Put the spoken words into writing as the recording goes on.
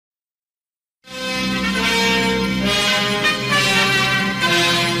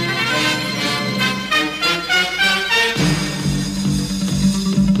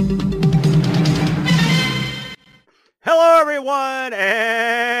everyone,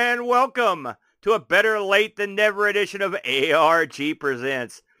 and welcome to a better late than never edition of ARG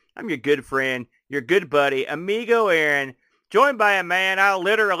Presents. I'm your good friend, your good buddy, amigo Aaron, joined by a man I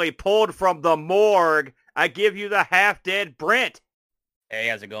literally pulled from the morgue. I give you the half-dead Brent. Hey,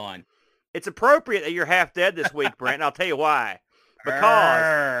 how's it going? It's appropriate that you're half dead this week, Brent, and I'll tell you why.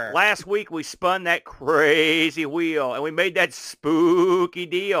 Because last week we spun that crazy wheel, and we made that spooky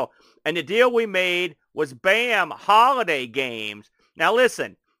deal. And the deal we made was, bam, holiday games. Now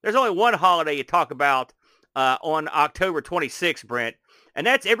listen, there's only one holiday you talk about on October 26th, Brent, and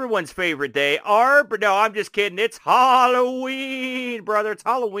that's everyone's favorite day. No, I'm just kidding. It's Halloween, brother. It's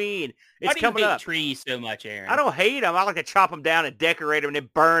Halloween. It's coming up. Why do you hate trees so much, Aaron? I don't hate them. I like to chop them down and decorate them and then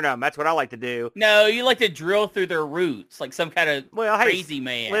burn them. That's what I like to do. No, you like to drill through their roots like some kind of crazy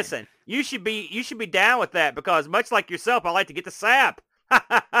man. Listen, you should be down with that because much like yourself, I like to get the sap.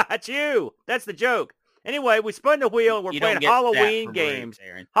 That's you. That's the joke. Anyway, we spun the wheel and we're playing Halloween games.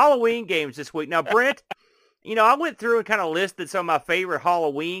 Halloween games this week. Now, Brent, I went through and kind of listed some of my favorite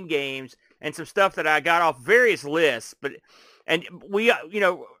Halloween games and some stuff that I got off various lists. And we,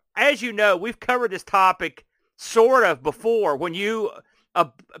 as you know, we've covered this topic sort of before when you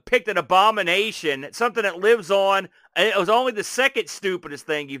picked an abomination, something that lives on. And it was only the second stupidest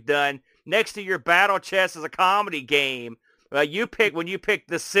thing you've done next to your Battle Chess as a comedy game. When you picked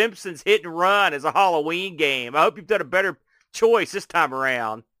The Simpsons Hit and Run as a Halloween game. I hope you've done a better choice this time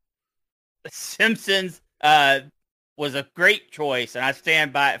around. The Simpsons was a great choice, and I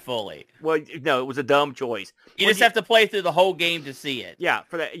stand by it fully. Well, no, it was a dumb choice. You just have to play through the whole game to see it. Yeah,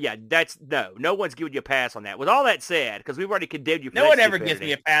 no one's giving you a pass on that. With all that said, because we've already condemned you for no one ever gives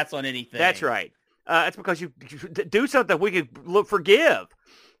me a pass on anything. That's right. That's because you do something we could forgive.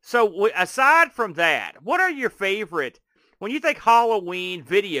 So aside from that, what are your favorite, when you think Halloween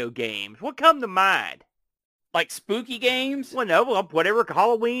video games, what come to mind? Like spooky games? Well, no, whatever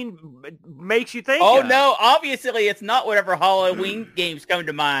Halloween makes you think of. Oh, no, obviously it's not whatever Halloween games come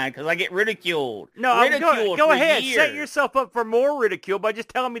to mind, because I get ridiculed. No, go ahead. Years. Set yourself up for more ridicule by just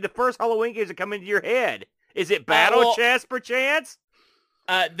telling me the first Halloween games that come into your head. Is it Battle Chess, perchance?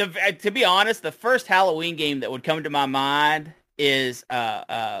 To be honest, the first Halloween game that would come to my mind is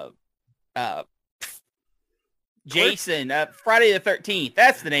Jason, Friday the 13th.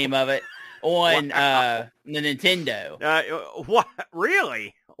 That's the name of it. On the Nintendo. What?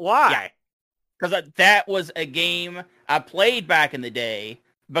 Really? Why? Yeah. Because that was a game I played back in the day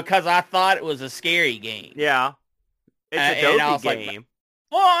because I thought it was a scary game. Yeah. It's a dopey game. Like,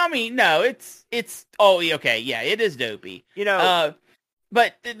 well, I mean, no, it's okay, yeah, it is dopey.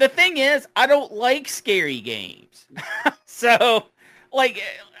 But the thing is, I don't like scary games. So, like,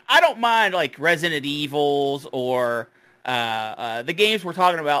 I don't mind, like, Resident Evils or the games we're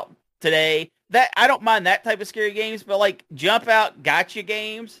talking about today. That I don't mind that type of scary games, but like jump out gotcha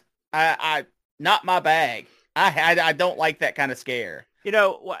games, I not my bag. I don't like that kind of scare.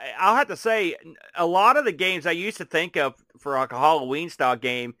 I'll have to say, a lot of the games I used to think of for like a Halloween style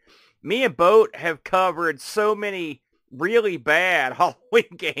game, me and Boat have covered so many really bad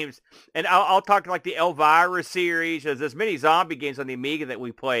Halloween games. And I'll talk like the Elvira series. There's many zombie games on the Amiga that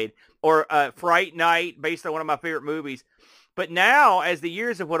we played, or Fright Night, based on one of my favorite movies. But now, as the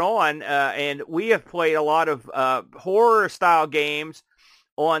years have went on, and we have played a lot of horror-style games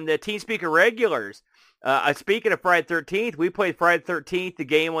on the TeamSpeak regulars. Speaking of Friday the 13th, we played Friday the 13th, the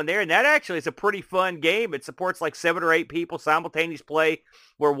game on there, and that actually is a pretty fun game. It supports like 7 or 8 people simultaneous play,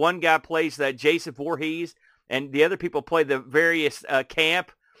 where one guy plays Jason Voorhees, and the other people play the various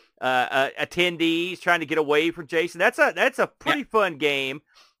camp attendees trying to get away from Jason. That's a pretty fun game.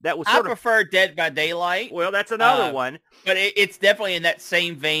 That was I prefer Dead by Daylight. Well, that's another one. But it's definitely in that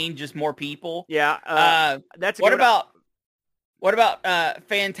same vein, just more people. Yeah. That's what about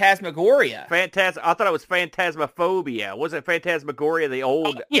Phantasmagoria? I thought it was Phantasmophobia. Wasn't Phantasmagoria the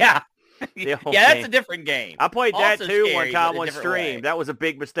old? Oh, yeah. The old that's game? a different game. I played that also too scary, one time on stream. Way. That was a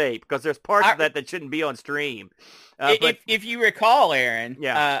big mistake because there's parts of that shouldn't be on stream. If you recall, Aaron,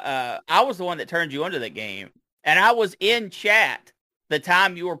 yeah. I was the one that turned you onto that game, and I was in chat the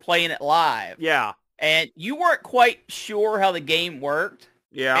time you were playing it live. Yeah. And you weren't quite sure how the game worked.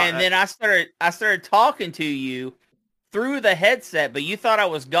 Yeah. And then I started talking to you through the headset, but you thought I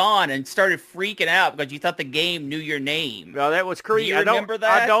was gone and started freaking out because you thought the game knew your name. No, that was creepy. Do you remember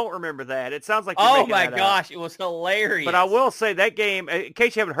that? I don't remember that. It sounds like you're oh making my that gosh, up. It was hilarious. But I will say that game, in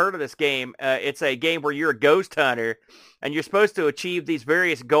case you haven't heard of this game, it's a game where you're a ghost hunter and you're supposed to achieve these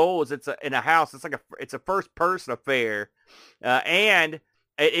various goals. It's in a house. It's a first person affair, and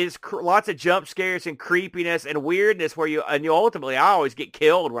it is lots of jump scares and creepiness and weirdness where you ultimately, I always get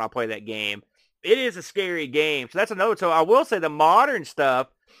killed when I play that game. It is a scary game. So that's another. So I will say the modern stuff,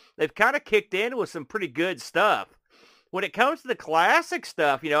 they've kind of kicked in with some pretty good stuff. When it comes to the classic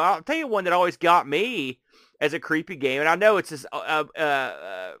stuff, I'll tell you one that always got me as a creepy game, and I know it's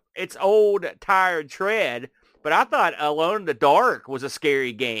it's old, tired tread, but I thought Alone in the Dark was a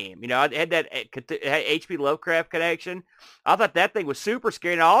scary game. I had that H.P. Lovecraft connection. I thought that thing was super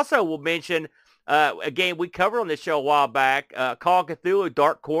scary. And I also will mention a game we covered on this show a while back, Call of Cthulhu: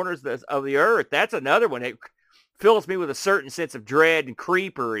 Dark Corners of the Earth. That's another one that fills me with a certain sense of dread and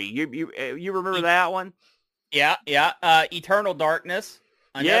creepery. You remember that one? Yeah. Eternal Darkness.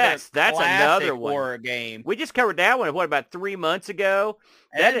 Yes, that's another one. Horror game. We just covered that one, about 3 months ago?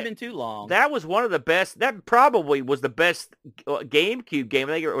 That hasn't been too long. That was one of the best. That probably was the best GameCube game.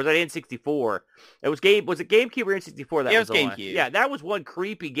 I think it was at N64. Was it GameCube or N64? That was GameCube. Yeah, that was one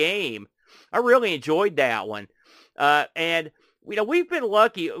creepy game. I really enjoyed that one. And we've been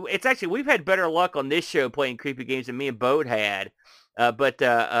lucky. It's actually, we've had better luck on this show playing creepy games than me and Bode had.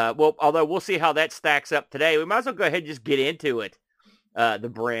 Well, although we'll see how that stacks up today. We might as well go ahead and just get into it.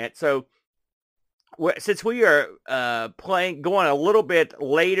 The Brent. So since we are going a little bit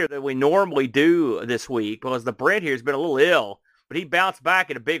later than we normally do this week, because the Brent here has been a little ill, but he bounced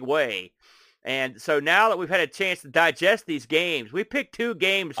back in a big way. And so now that we've had a chance to digest these games, we picked 2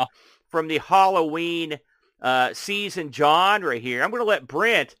 games from the Halloween season genre here. I'm going to let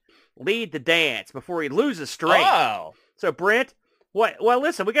Brent lead the dance before he loses strength. Oh. So Brent, well,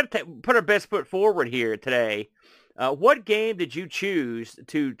 listen, we got to put our best foot forward here today. What game did you choose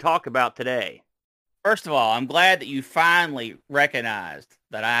to talk about today? First of all, I'm glad that you finally recognized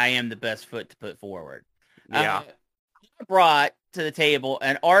that I am the best foot to put forward. Yeah. I brought to the table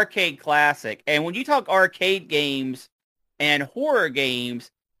an arcade classic. And when you talk arcade games and horror games,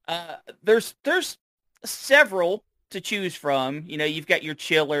 there's several to choose from. You've got your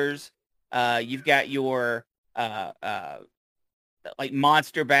chillers. You've got your like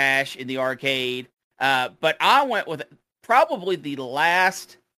Monster Bash in the arcade. But I went with probably the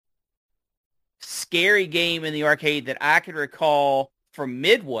last scary game in the arcade that I could recall from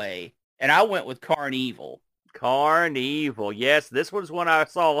Midway, and I went with Carnival. Carnival, yes. This was one I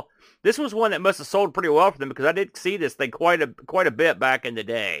saw. This was one that must have sold pretty well for them, because I did see this thing quite a bit back in the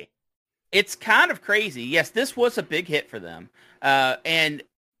day. It's kind of crazy. Yes, this was a big hit for them. And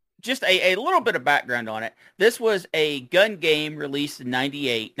just a little bit of background on it. This was a gun game released in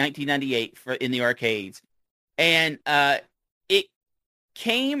 1998 in the arcades. And it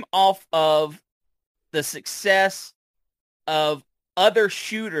came off of the success of other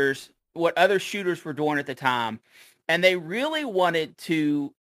shooters, what other shooters were doing at the time. And they really wanted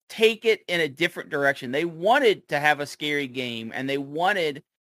to take it in a different direction. They wanted to have a scary game, and they wanted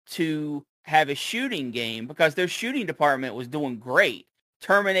to have a shooting game because their shooting department was doing great.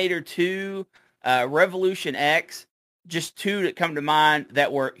 Terminator 2, Revolution X, just 2 that come to mind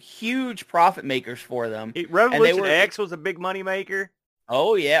that were huge profit makers for them. Revolution X was a big money maker?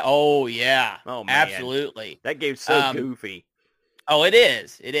 Oh, yeah. Oh, man. Absolutely. That game's so goofy. Oh, it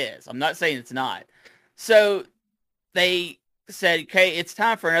is. It is. I'm not saying it's not. So they said, okay, it's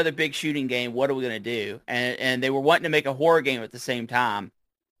time for another big shooting game. What are we going to do? And they were wanting to make a horror game at the same time.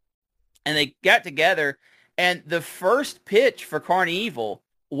 And they got together, and the first pitch for Carnival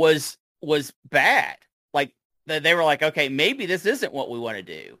was bad. Like, they were like, okay, maybe this isn't what we want to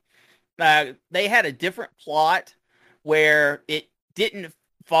do. They had a different plot where it didn't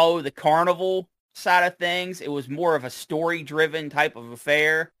follow the carnival side of things. It was more of a story-driven type of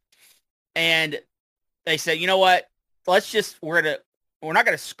affair. And they said, you know what? We're not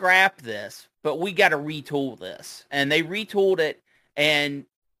going to scrap this, but we got to retool this. And they retooled it and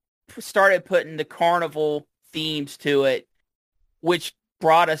started putting the carnival themes to it, which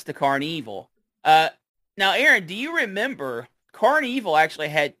brought us to Carnival. Now, Aaron, do you remember Carnival actually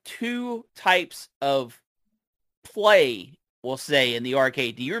had 2 types of play, we'll say, in the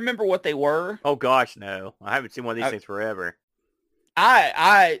arcade? Do you remember what they were? Oh gosh, no. I haven't seen one of these things forever.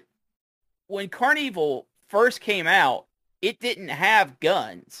 When Carnival first came out, it didn't have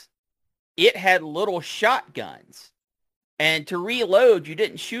guns. It had little shotguns. And to reload, you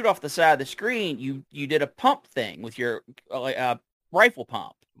didn't shoot off the side of the screen. You did a pump thing with your rifle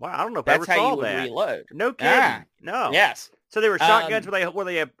pump. Wow, I don't know if I ever saw that. That's how you would reload. No kidding. No. Yes. So they were shotguns. Were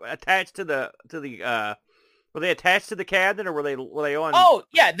they attached to the were they attached to the cabinet, or were they on? Oh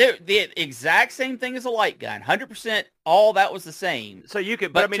yeah, they're the exact same thing as a light gun. 100%. All that was the same. So you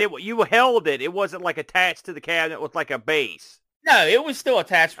could, but I mean, you held it. It wasn't like attached to the cabinet with like a base. No, it was still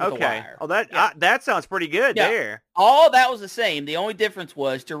attached with a wire. Oh, that sounds pretty good there. All that was the same. The only difference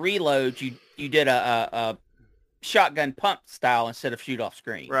was to reload, you did a shotgun pump style instead of shoot off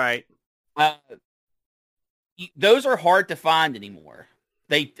screen. Right. Those are hard to find anymore.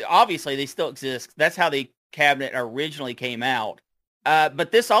 They still exist. That's how the cabinet originally came out.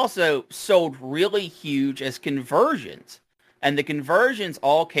 But this also sold really huge as conversions. And the conversions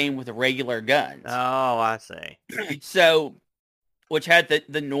all came with regular guns. Oh, I see. So, which had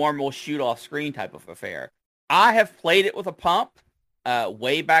the normal shoot-off screen type of affair. I have played it with a pump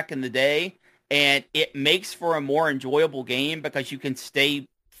way back in the day, and it makes for a more enjoyable game because you can stay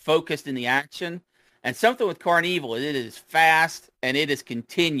focused in the action. And something with Carnival, it is fast and it is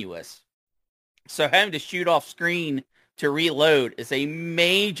continuous. So having to shoot off screen to reload is a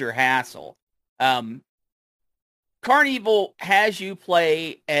major hassle. Carnival has you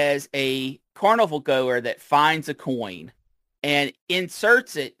play as a carnival goer that finds a coin and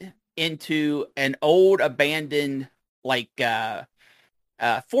inserts it into an old abandoned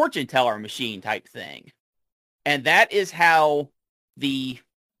fortune teller machine type thing. And that is how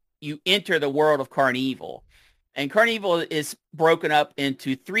you enter the world of Carnival. And Carnival is broken up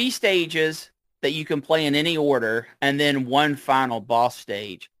into 3 stages that you can play in any order, and then one final boss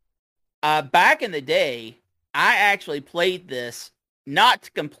stage. Back in the day, I actually played this not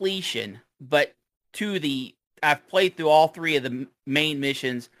to completion, but I've played through all 3 of the main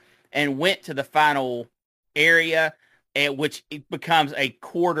missions and went to the final area, which it becomes a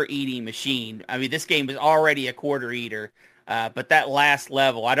quarter eating machine. I mean, this game is already a quarter eater. But that last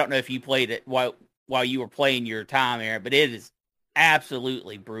level, I don't know if you played it while you were playing your time, Aaron, but it is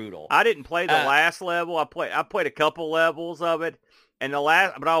absolutely brutal. I didn't play the last level. I played a couple levels of it,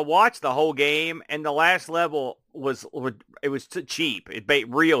 but I watched the whole game, and the last level was cheap. It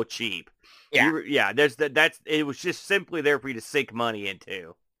made real cheap. Yeah, it was just simply there for you to sink money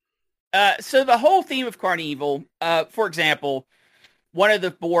into. So the whole theme of Carnival, for example, one of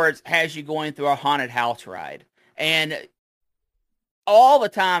the boards has you going through a haunted house ride, and all the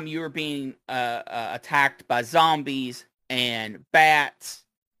time you were being attacked by zombies and bats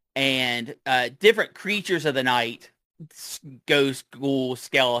and different creatures of the night, ghosts, ghouls,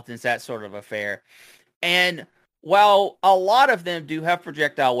 skeletons, that sort of affair. And while a lot of them do have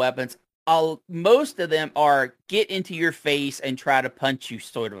projectile weapons, most of them are get into your face and try to punch you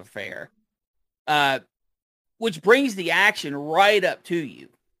sort of affair, which brings the action right up to you.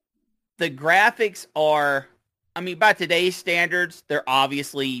 The graphics are, I mean, by today's standards, they're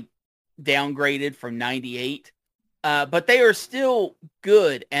obviously downgraded from 98, but they are still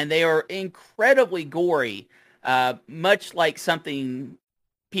good, and they are incredibly gory, much like something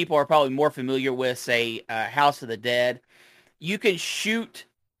people are probably more familiar with, say, House of the Dead. You can shoot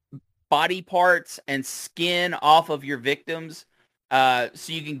body parts and skin off of your victims, so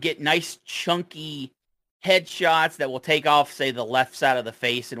you can get nice chunky headshots that will take off, say, the left side of the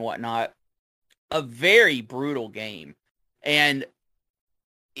face and whatnot. A very brutal game, and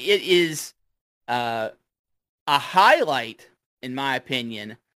it is a highlight, in my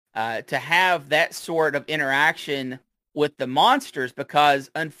opinion, to have that sort of interaction with the monsters, because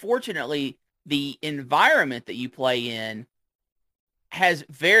unfortunately the environment that you play in has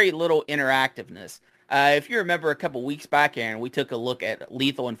very little interactiveness. If you remember a couple weeks back, Aaron, we took a look at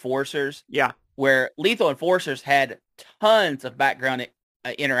Lethal Enforcers. Yeah. Where Lethal Enforcers had tons of background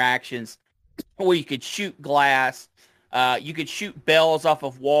interactions where you could shoot glass, you could shoot bells off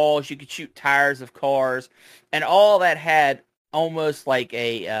of walls, you could shoot tires of cars, and all that had almost like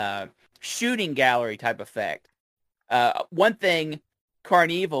a shooting gallery type effect. One thing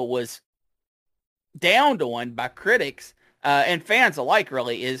Carnival was downed on by critics and fans alike,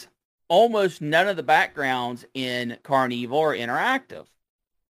 really, is almost none of the backgrounds in Carnival are interactive.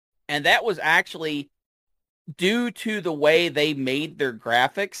 And that was actually due to the way they made their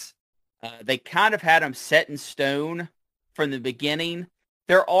graphics. They kind of had them set in stone from the beginning.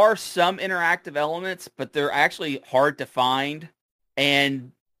 There are some interactive elements, but they're actually hard to find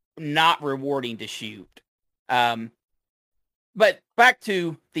and not rewarding to shoot. But back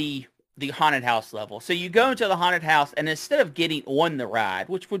to the haunted house level. So you go into the haunted house, and instead of getting on the ride,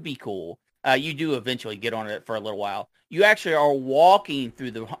 which would be cool, you do eventually get on it for a little while. You actually are walking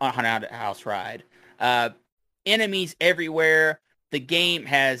through the haunted house ride. Enemies everywhere. The game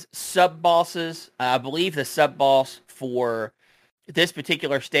has sub-bosses. I believe the sub-boss for this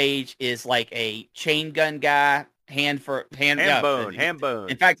particular stage is like a chain gun guy. Hand bone.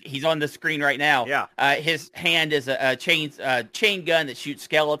 In fact, he's on the screen right now. Yeah. His hand is a chain gun that shoots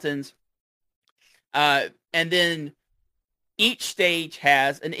skeletons. And then each stage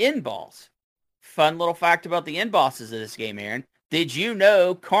has an end boss. Fun little fact about the end bosses of this game, Aaron. Did you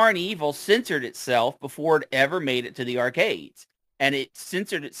know Carnival censored itself before it ever made it to the arcades? And it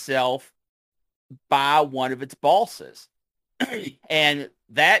censored itself by one of its bosses. And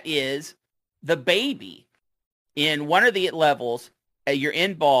that is the baby in one of the levels, your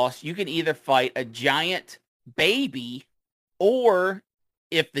end boss, you can either fight a giant baby, or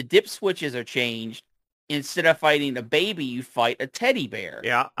if the dip switches are changed, instead of fighting a baby, you fight a teddy bear.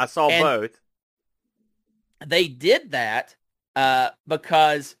 Yeah, I saw both. They did that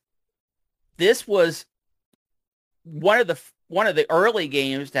because this was one of the early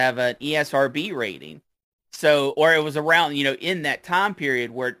games to have an ESRB rating. So, or it was around, in that time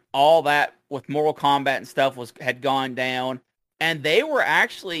period where all that with Mortal Kombat and stuff had gone down, and they were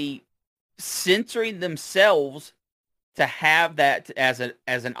actually censoring themselves to have that as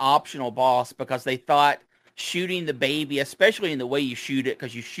an optional boss, because they thought shooting the baby, especially in the way you shoot it,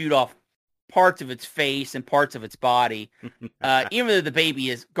 because you shoot off parts of its face and parts of its body, even though the baby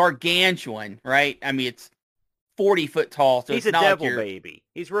is gargantuan, right? I mean, it's 40 foot tall, so he's it's a not devil like baby.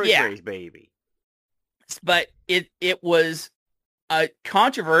 He's Rosemary's baby. But it was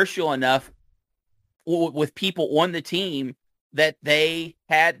controversial enough with people on the team that they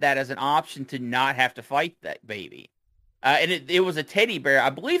had that as an option to not have to fight that baby. And it was a teddy bear. I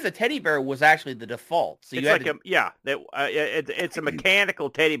believe the teddy bear was actually the default. So it's a mechanical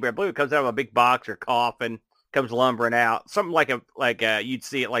teddy bear. I believe it comes out of a big box or coffin, comes lumbering out. Something like you'd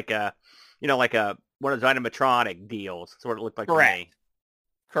see it like a one of those animatronic deals. That's what it looked like to me.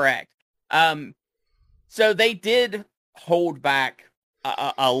 Correct. So they did hold back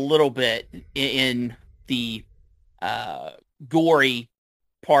a little bit in the gory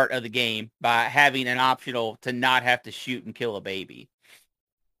part of the game by having an optional to not have to shoot and kill a baby.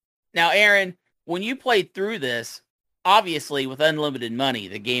 Now, Aaron, when you played through this, obviously with unlimited money,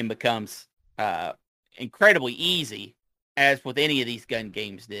 the game becomes incredibly easy, as with any of these gun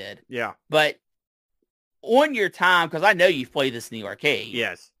games did. Yeah. But on your time, because I know you've played this in the arcade.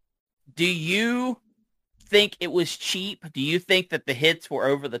 Yes. Do you think it was cheap? Do you think that the hits were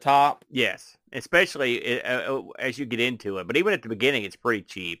over the top? Yes, especially as you get into it. But even at the beginning, it's pretty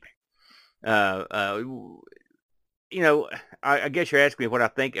cheap. I guess you're asking me what I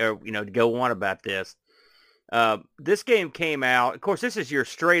think, to go on about this. This game came out. Of course, this is your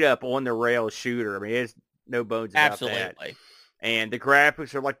straight up on the rails shooter. I mean, there's no bones about that. Absolutely. And the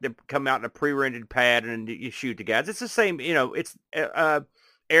graphics are like they come out in a pre-rendered pattern, and you shoot the guys. It's the same. It's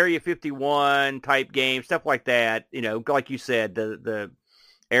Area 51 type game, stuff like that. Like you said, the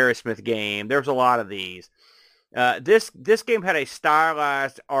Aerosmith game. There's a lot of these. This game had a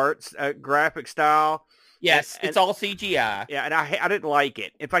stylized arts graphic style. Yes, it's all CGI. Yeah, and I didn't like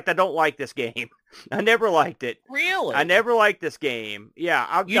it. In fact, I don't like this game. I never liked it. Really? I never liked this game.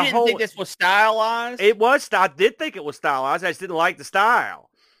 Yeah. You didn't think this was stylized? It was. I did think it was stylized. I just didn't like the style.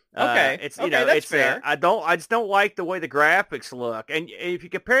 Okay. That's fair. I just don't like the way the graphics look. And if you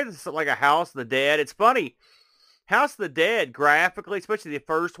compare this to like a House of the Dead, it's funny. House of the Dead graphically, especially the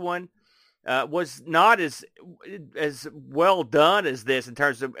first one, was not as well done as this in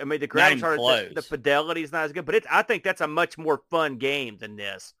terms of. I mean, the graphics are the fidelity is not as good, but I think that's a much more fun game than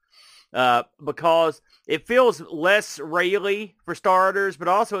this. Because it feels less raily for starters, but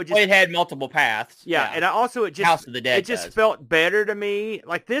also it had multiple paths. Yeah, and House of the Dead. It just felt better to me.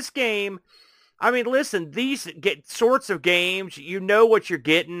 Like this game, I mean, listen, these sorts of games, you know what you're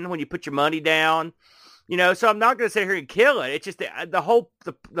getting when you put your money down. So I'm not going to sit here and kill it. It's just the whole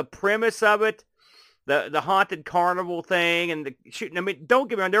the premise of it, the haunted carnival thing, and the shooting. I mean, don't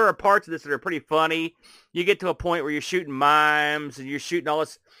get me wrong, there are parts of this that are pretty funny. You get to a point where you're shooting mimes and you're shooting all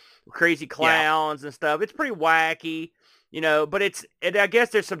this crazy clowns and stuff. It's pretty wacky, but I guess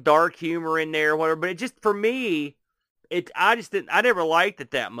there's some dark humor in there or whatever, but it just, for me, I never liked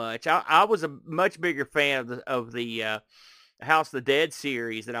it that much. I was a much bigger fan of the House of the Dead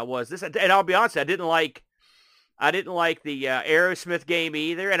series than I was this. And I'll be honest, I didn't like the Aerosmith game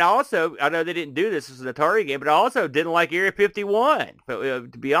either. And I know they didn't do this as an Atari game, but I also didn't like Area 51, to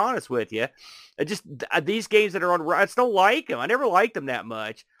be honest with you. These games that are on, I just don't like them. I never liked them that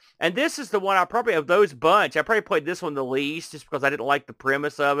much. And this is the one I probably, of those bunch, I probably played this one the least just because I didn't like the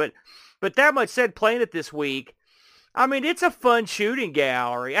premise of it. But that much said, playing it this week, I mean, it's a fun shooting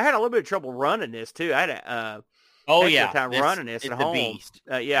gallery. I had a little bit of trouble running this, too. I had a time running this at home. Beast.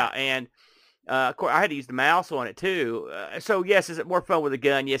 And of course, I had to use the mouse on it, too. So, yes, is it more fun with a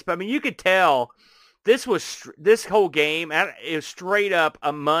gun? Yes. But, I mean, you could tell this whole game is straight up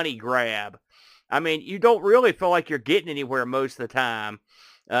a money grab. I mean, you don't really feel like you're getting anywhere most of the time.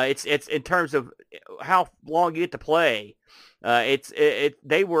 It's in terms of how long you get to play.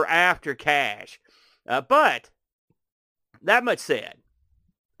 They were after cash. But that much said,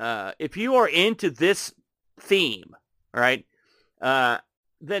 if you are into this theme, right, then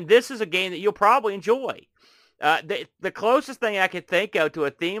this is a game that you'll probably enjoy. The closest thing I could think of to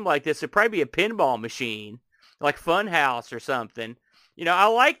a theme like this would probably be a pinball machine, like Funhouse or something. I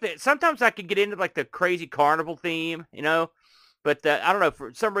like that. Sometimes I could get into like the crazy carnival theme, but I don't know,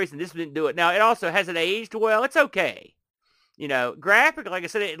 for some reason this didn't do it. Now, it also hasn't aged well. It's okay. Graphically, like I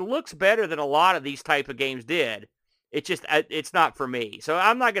said, it looks better than a lot of these type of games did. It's just, it's not for me. So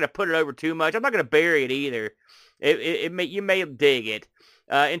I'm not going to put it over too much. I'm not going to bury it either. You may dig it.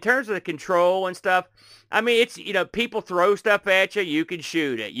 In terms of the control and stuff, I mean, it's, people throw stuff at you. You can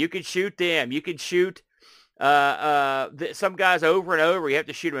shoot it. You can shoot them. You can shoot some guys over and over. You have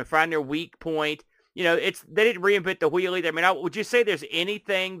to shoot them and find their weak point. They didn't reinvent the wheel either. I mean, would you say there's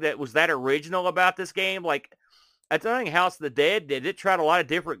anything that was that original about this game? Like, I don't think House of the Dead did. It tried a lot of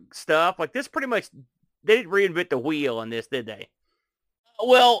different stuff. Like, this pretty much, they didn't reinvent the wheel on this, did they?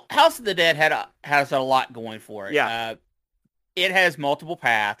 Well, House of the Dead has a lot going for it. Yeah. It has multiple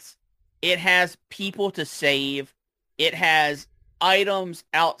paths. It has people to save. It has items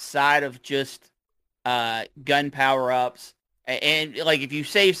outside of just gun power-ups. And, like, if you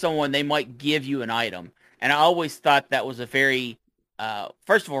save someone, they might give you an item. And I always thought that was a very,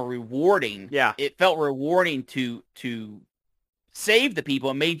 first of all, rewarding. Yeah. It felt rewarding to save the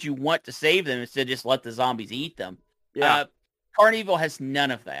people. It made you want to save them instead of just let the zombies eat them. Yeah. Carnival has none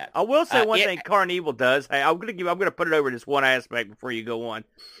of that. I will say one thing Carnival does. Hey, I'm gonna put it over this one aspect before you go on.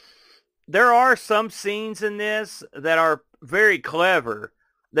 There are some scenes in this that are very clever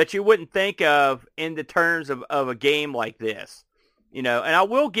that you wouldn't think of in the terms of a game like this. And I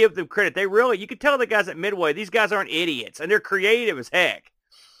will give them credit. You can tell the guys at Midway, these guys aren't idiots, and they're creative as heck.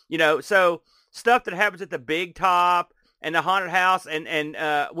 So stuff that happens at the big top and the haunted house and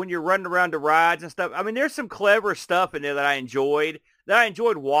when you're running around the rides and stuff. I mean, there's some clever stuff in there that I enjoyed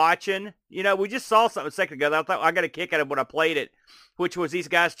watching. We just saw something a second ago that I thought I got a kick out of when I played it, which was these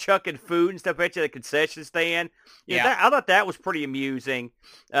guys chucking food and stuff at you at the concession stand. I thought that was pretty amusing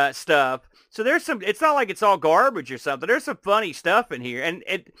stuff. So there's some, it's not like it's all garbage or something. There's some funny stuff in here. And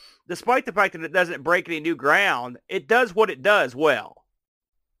despite the fact that it doesn't break any new ground, it does what it does well.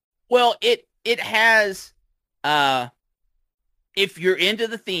 Well, it has, if you're into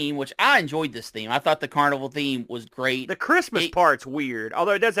the theme, which I enjoyed this theme. I thought the carnival theme was great. The Christmas part's weird,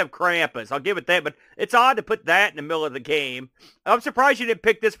 although it does have Krampus. I'll give it that, but it's odd to put that in the middle of the game. I'm surprised you didn't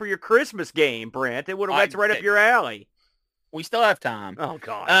pick this for your Christmas game, Brent. That's right up your alley. We still have time. Oh,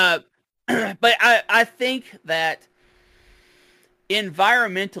 God. But I think that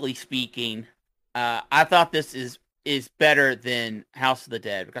environmentally speaking, I thought this is better than House of the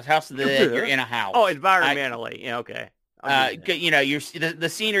Dead, because House of the Dead, you're in a house. Oh, environmentally. Okay. The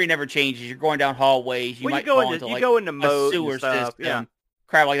scenery never changes. You're going down hallways. You might go a into moat sewer and stuff. system,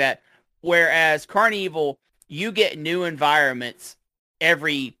 crap like that. Whereas Carnival, you get new environments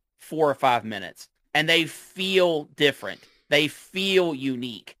every 4 or 5 minutes, and they feel different. They feel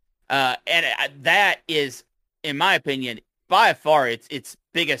unique, and that is, in my opinion, by far its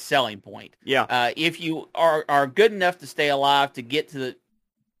biggest selling point. Yeah. If you are good enough to stay alive to get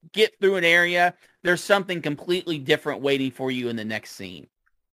through an area, there's something completely different waiting for you in the next scene.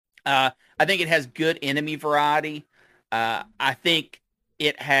 I think it has good enemy variety. I think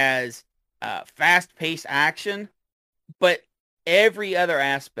it has fast-paced action, but every other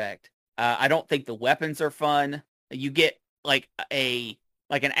aspect, I don't think the weapons are fun. You get like an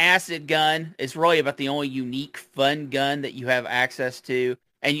acid gun. It's really about the only unique fun gun that you have access to.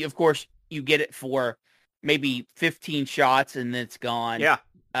 And of course, you get it for maybe 15 shots and then it's gone. Yeah.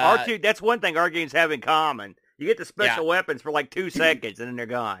 R2, that's one thing our games have in common. You get the special weapons for like 2 seconds and then they're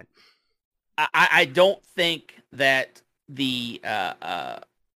gone. I don't think that the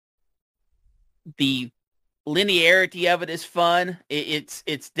linearity of it is fun.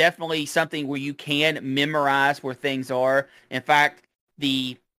 It's definitely something where you can memorize where things are. In fact,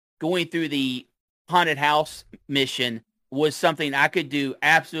 the going through the haunted house mission was something I could do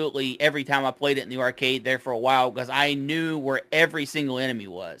absolutely every time I played it in the arcade there for a while, because I knew where every single enemy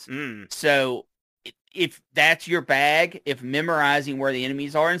was. So if that's your bag, if memorizing where the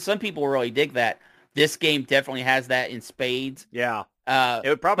enemies are, and some people really dig that, this game definitely has that in spades. Yeah. It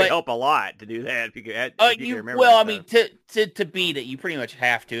would probably help a lot to do that if you could. Remember. Well, I mean, to beat it, you pretty much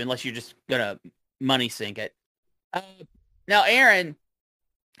have to, unless you're just gonna money sink it. Now, Aaron,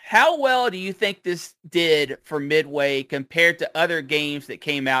 how well do you think this did for Midway compared to other games that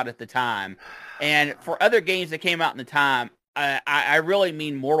came out at the time? And for other games that came out in the time, I really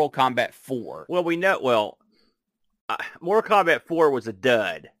mean Mortal Kombat 4. Well, we know. Well, Mortal Kombat 4 was a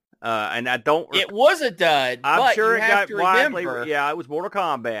dud. And I don't... It was a dud, I'm but sure you it have got to widely... remember... Yeah, it was Mortal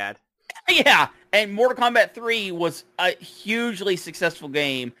Kombat. Yeah, and Mortal Kombat 3 was a hugely successful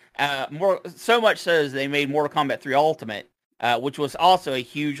game. So much so as they made Mortal Kombat 3 Ultimate, which was also a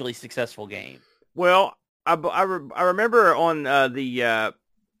hugely successful game. Well, I remember on the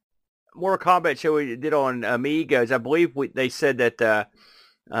Mortal Kombat show we did on Amigos, I believe they said that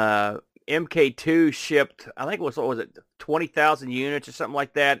MK2 shipped, I think what was it, 20,000 units or something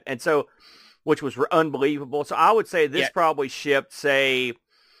like that, and so, which was unbelievable. So I would say this probably shipped, say,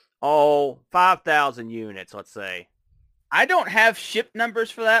 5,000 units, let's say. I don't have ship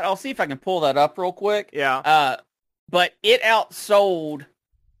numbers for that. I'll see if I can pull that up real quick. Yeah. But it outsold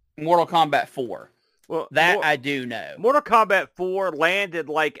Mortal Kombat 4. Well, I do know. Mortal Kombat 4 landed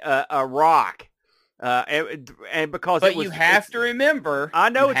like a rock. And because but you have to remember, I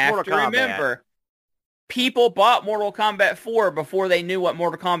know it's Mortal Kombat. Remember, people bought Mortal Kombat 4 before they knew what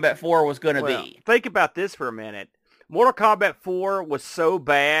Mortal Kombat 4 was going to be. Think about this for a minute. Mortal Kombat 4 was so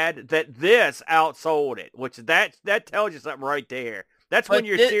bad that this outsold it, which that tells you something right there. That's when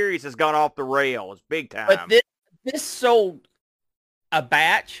your series has gone off the rails, big time. But this sold a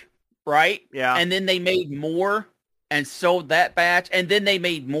batch, right? Yeah. And then they made more and sold that batch, and then they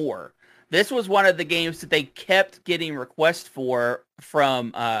made more. This was one of the games that they kept getting requests for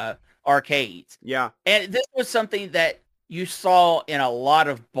from arcades. Yeah. And this was something that you saw in a lot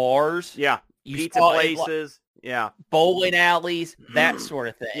of bars. Yeah. Pizza places. Yeah. Bowling alleys, that sort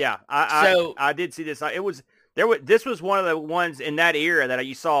of thing. Yeah. I did see this. This was one of the ones in that era that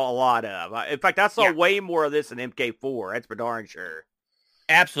you saw a lot of. In fact, I saw way more of this in MK4. That's for darn sure.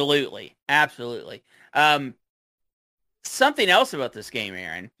 Absolutely. Absolutely. Something else about this game,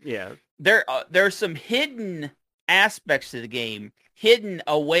 Aaron. Yeah. There's some hidden aspects to the game, hidden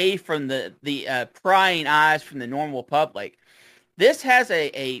away from the prying eyes from the normal public. This has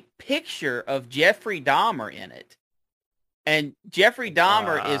a picture of Jeffrey Dahmer in it. And Jeffrey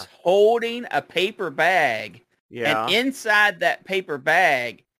Dahmer is holding a paper bag. Yeah. And inside that paper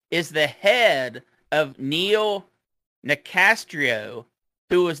bag is the head of Neil Nicastro,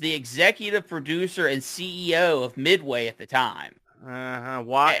 who was the executive producer and CEO of Midway at the time.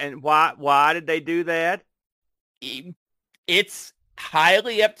 Why did they do that? It's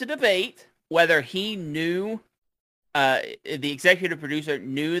highly up to debate whether he knew, the executive producer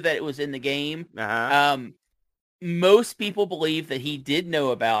knew that it was in the game. Most people believe that he did know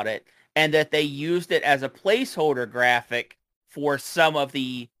about it and that they used it as a placeholder graphic for some of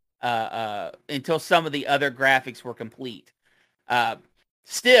the until some of the other graphics were complete.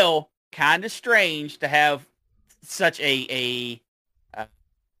 Still, kind of strange to have such a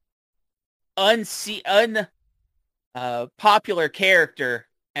popular character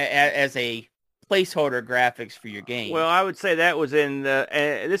as a placeholder graphics for your game. Well, I would say that was in the,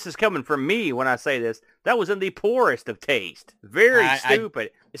 this is coming from me when I say this, that was in the poorest of taste. Very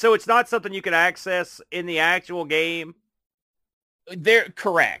stupid. So it's not something you can access in the actual game? They're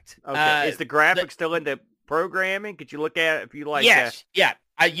correct. Okay. Is the graphic still in the programming? Could you look at it if you like? Yes. Yeah.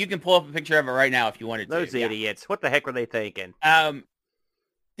 You can pull up a picture of it right now if you wanted to. Those idiots. What the heck were they thinking?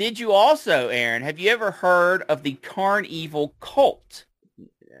 Did you also, Aaron, have you ever heard of the Carnival cult?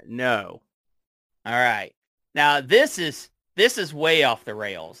 No. All right. Now this is way off the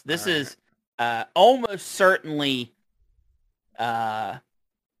rails. This is almost certainly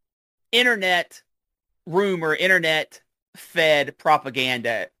internet rumor, internet fed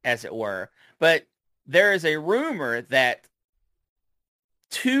propaganda, as it were. But there is a rumor that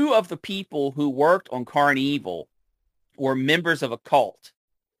two of the people who worked on Carnival were members of a cult,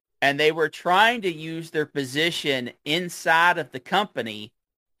 and they were trying to use their position inside of the company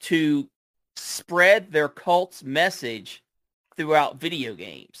to spread their cult's message throughout video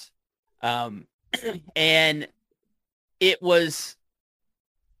games. And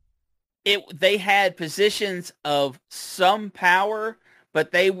they had positions of some power,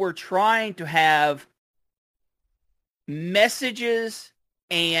 but they were trying to have messages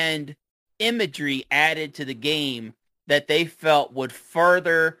and imagery added to the game that they felt would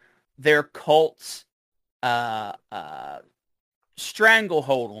further their cult's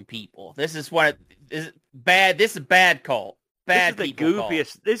stranglehold on people. This is bad. This is a bad cult. This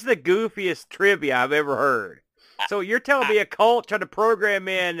is the goofiest trivia I've ever heard. So you're telling me a cult trying to program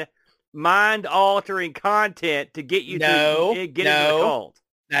in mind-altering content to get you to get into the cult?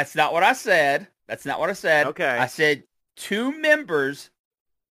 That's not what I said. Okay. I said two members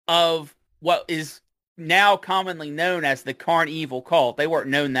of what is now commonly known as the Carnival cult. They weren't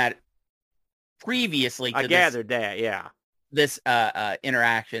known that previously. I gathered that, yeah. This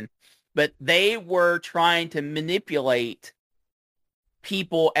interaction. But they were trying to manipulate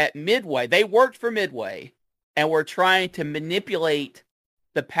people at Midway. They worked for Midway and were trying to manipulate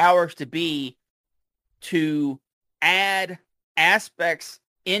the powers to be to add aspects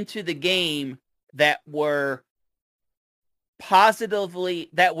into the game that would positively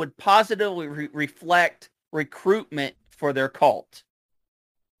reflect recruitment for their cult.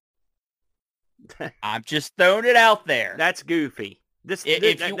 I'm just throwing it out there. That's goofy.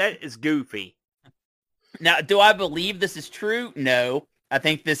 That is goofy. Now, do I believe this is true? No. I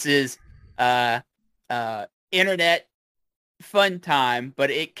think this is internet fun time,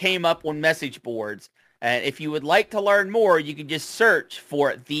 but it came up on message boards. And if you would like to learn more, you can just search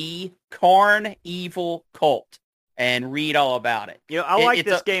for the Carnival Cult and read all about it. I like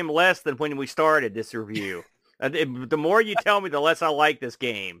this game less than when we started this review. The more you tell me, the less I like this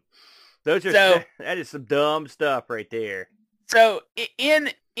game. That is some dumb stuff right there. So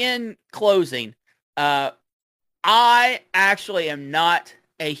in closing, I actually am not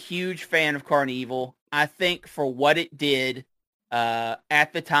a huge fan of Carnival. I think for what it did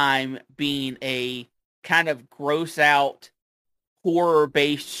at the time, being a kind of gross out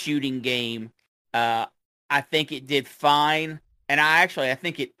horror-based shooting game, I think it did fine. And I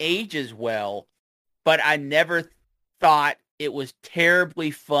think it ages well, but I never thought it was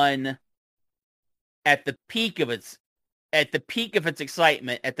terribly fun at the peak of its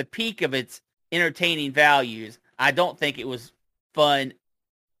excitement, at the peak of its entertaining values. I don't think it was fun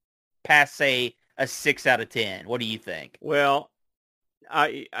past, say, a 6 out of 10. What do you think? Well,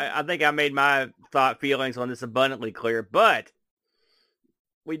 I think I made my feelings on this abundantly clear, but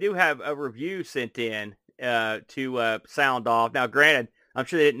we do have a review sent in to sound off. Now, granted, I'm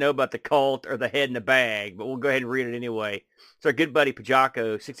sure they didn't know about the cult or the head in the bag, but we'll go ahead and read it anyway. So our good buddy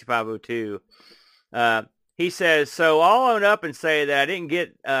Pajako6502, he says, so I'll own up and say that I didn't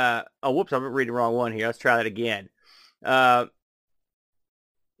get, whoops, I'm reading the wrong one here. Let's try that again. Now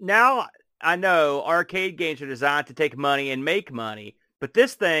I know arcade games are designed to take money and make money, but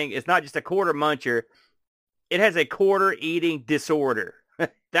this thing is not just a quarter muncher. It has a quarter eating disorder.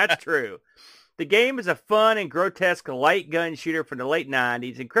 That's true. The game is a fun and grotesque light gun shooter from the late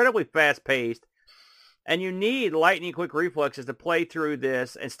 90s, incredibly fast-paced, and you need lightning-quick reflexes to play through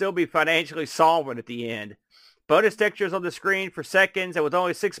this and still be financially solvent at the end. Bonus textures on the screen for seconds, and with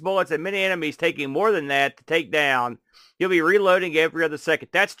only 6 bullets and many enemies taking more than that to take down, you'll be reloading every other second.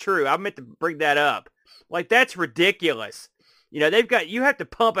 That's true. I meant to bring that up. Like, that's ridiculous. You have to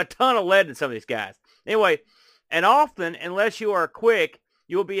pump a ton of lead in some of these guys. Anyway, and often, unless you are quick,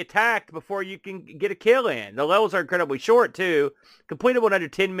 you will be attacked before you can get a kill in. The levels are incredibly short, too, completable in under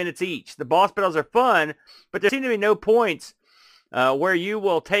 10 minutes each. The boss battles are fun, but there seem to be no points where you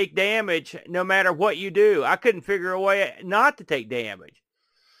will take damage no matter what you do. I couldn't figure a way not to take damage.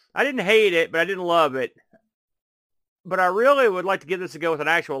 I didn't hate it, but I didn't love it. But I really would like to give this a go with an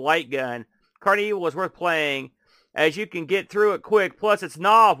actual light gun. Carnival is worth playing, as you can get through it quick, plus it's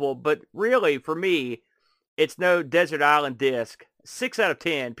novel, but really, for me, it's no Desert Island Disc. 6 out of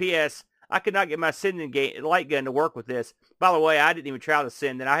 10. P.S. I could not get my sending light gun to work with this. By the way, I didn't even try to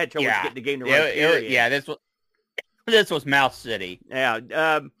send, and I had trouble getting the game to run. This was Mouse City. Yeah.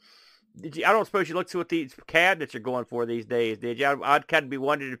 I don't suppose you looked to what these cabinets are going for these days, did you? I'd kind of be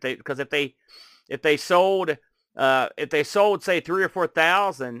wondering if they sold say 3,000 or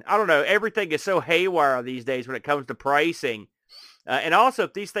 4,000. I don't know. Everything is so haywire these days when it comes to pricing. And also,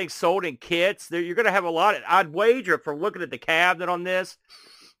 if these things sold in kits, you're going to have a lot. I'd wager from looking at the cabinet on this,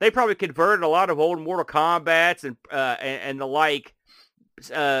 they probably converted a lot of old Mortal Kombats and the like,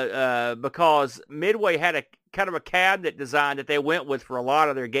 because Midway had a kind of a cabinet design that they went with for a lot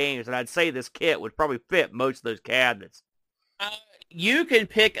of their games, and I'd say this kit would probably fit most of those cabinets. You can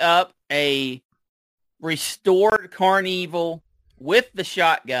pick up a restored Carnival with the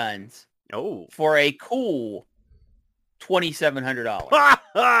shotguns for a cool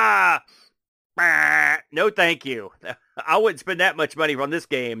 $2,700. No, thank you. I wouldn't spend that much money on this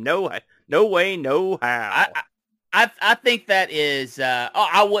game. No way, no how. I think that is.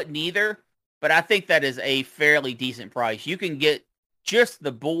 I wouldn't either, but I think that is a fairly decent price. You can get just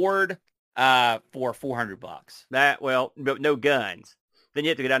the board for $400. But no guns. Then you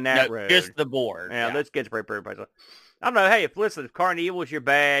have to go down that road. Just the board. Yeah, let's get to pretty price. I don't know. Hey, if Carnival is your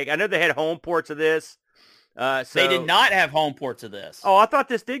bag, I know they had home ports of this. They did not have home ports of this. Oh, I thought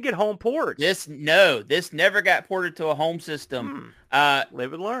this did get home ports. This never got ported to a home system.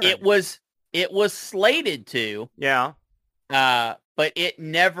 Live and learn. It was slated to. Yeah. But it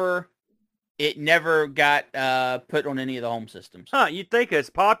never got put on any of the home systems. You'd think as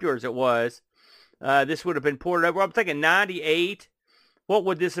popular as it was, this would have been ported over. I'm thinking 98. What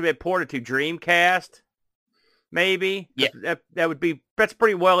would this have been ported to? Dreamcast? Maybe. Yeah. That's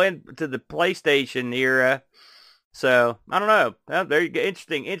pretty well into the PlayStation era. So I don't know. Well, there you go.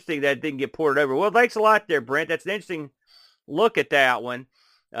 Interesting that it didn't get ported over. Well, thanks a lot there, Brent. That's an interesting look at that one.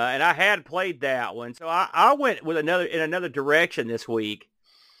 And I had played that one, so I went with another direction this week.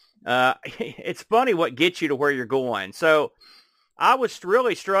 It's funny what gets you to where you're going. So I was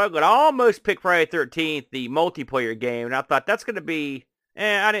really struggling. I almost picked Friday the 13th, the multiplayer game, and I thought that's going to be,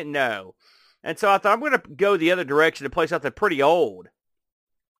 I didn't know. And so I thought I'm going to go the other direction and play something pretty old.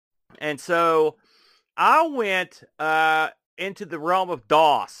 And so I went into the realm of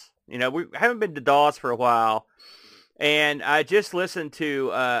DOS. We haven't been to DOS for a while. And I just listened to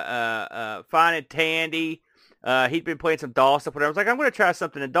Fine and Tandy. He'd been playing some DOS stuff. And I was like, I'm going to try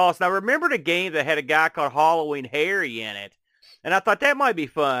something in DOS. And I remembered a game that had a guy called Halloween Harry in it. And I thought that might be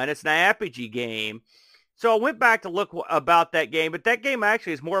fun. It's an Apogee game. So I went back to look about that game. But that game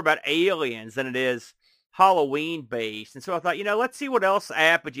actually is more about aliens than it is Halloween based. And so I thought, let's see what else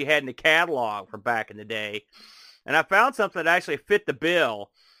Apogee had in the catalog from back in the day. And I found something that actually fit the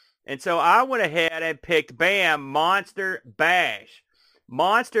bill. And so I went ahead and picked, Monster Bash.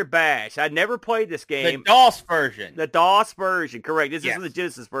 Monster Bash. I'd never played this game. The DOS version. The DOS version, correct. This is the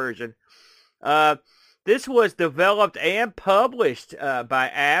Genesis version. This was developed and published by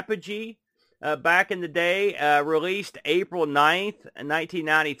Apogee back in the day, released April 9th,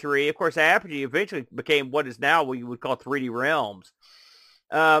 1993. Of course, Apogee eventually became what is now we would call 3D Realms.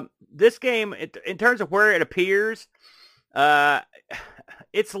 This game, in terms of where it appears,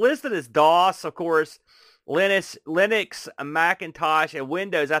 it's listed as DOS, of course, Linux, Macintosh, and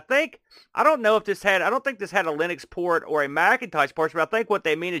Windows. I don't know if I don't think this had a Linux port or a Macintosh port, but I think what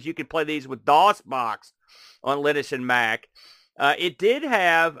they mean is you can play these with DOSBox on Linux and Mac. It did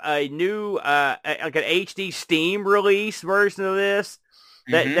have a new, like an HD Steam release version of this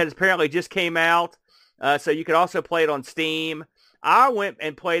that apparently just came out. So you could also play it on Steam. I went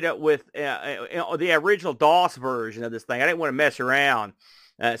and played it with the original DOS version of this thing. I didn't want to mess around.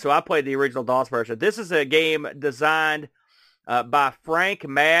 So I played the original DOS version. This is a game designed by Frank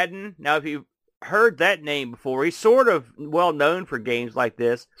Madden. Now, if you've heard that name before, he's sort of well known for games like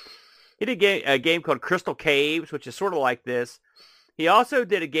this. He did a game called Crystal Caves, which is sort of like this. He also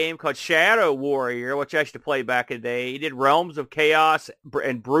did a game called Shadow Warrior, which I used to play back in the day. He did Realms of Chaos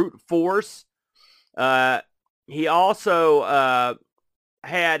and Brute Force. He also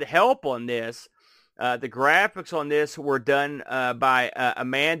had help on this. The graphics on this were done by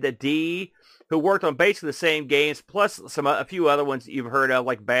Amanda D, who worked on basically the same games, plus a few other ones that you've heard of,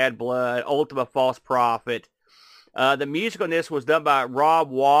 like Bad Blood, Ultima False Prophet. The music on this was done by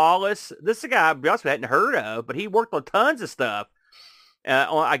Rob Wallace. This is a guy I also hadn't heard of, but he worked on tons of stuff.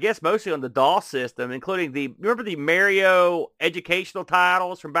 I guess mostly on the DOS system, including remember the Mario educational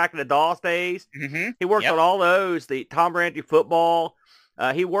titles from back in the DOS days? Mm-hmm. He worked on all those, the Tom Brady football.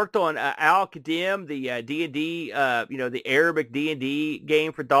 He worked on Al-Qadim, the D&D, the Arabic D&D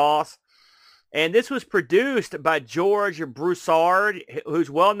game for DOS. And this was produced by George Broussard, who's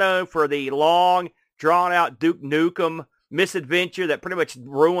well known for the long, drawn-out Duke Nukem misadventure that pretty much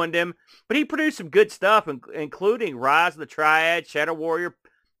ruined him. But he produced some good stuff, including Rise of the Triad, Shadow Warrior,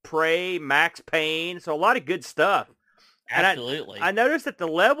 Prey, Max Payne. So a lot of good stuff. Absolutely. I noticed that the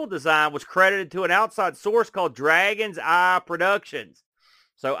level design was credited to an outside source called Dragon's Eye Productions.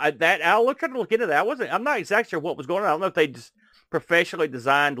 So I'll try to look into that. I'm not exactly sure what was going on. I don't know if they just professionally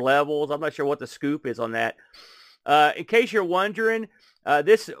designed levels. I'm not sure what the scoop is on that. In case you're wondering,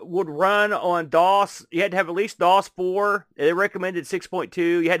 this would run on DOS. You had to have at least DOS 4. They recommended 6.2.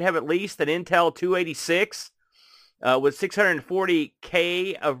 You had to have at least an Intel 286 with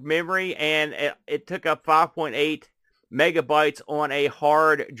 640K of memory, and it took up 5.8 megabytes on a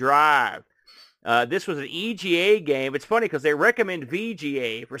hard drive. This was an EGA game. It's funny because they recommend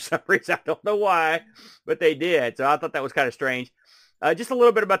VGA for some reason. I don't know why, but they did. So I thought that was kind of strange. Just a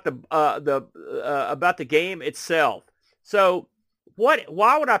little bit about the game itself. So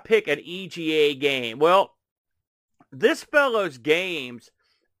why would I pick an EGA game? Well, this fellow's games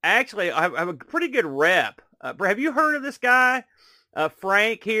actually have a pretty good rep. Have you heard of this guy?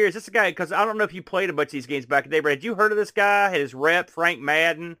 Frank here. Is this a guy? Because I don't know if you played a bunch of these games back in the day, but had you heard of this guy? His rep, Frank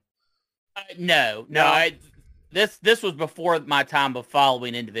Madden? No. This was before my time of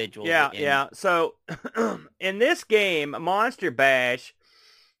following individuals. Yeah. So in this game, Monster Bash,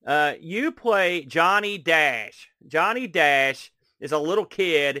 you play Johnny Dash. Johnny Dash is a little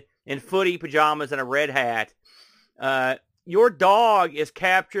kid in footy pajamas and a red hat. Your dog is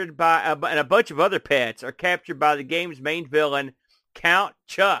captured by, and a bunch of other pets are captured by the game's main villain, Count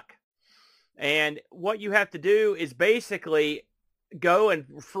Chuck. And what you have to do is basically go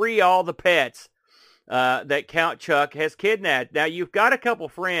and free all the pets that Count Chuck has kidnapped. Now, you've got a couple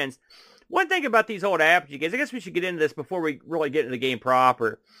friends, one thing about these old Apogee games, I guess we should get into this before we really get into the game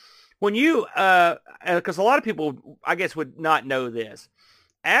proper. When you, because a lot of people, I guess, would not know this,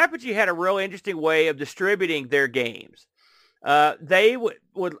 Apogee had a real interesting way of distributing their games. They would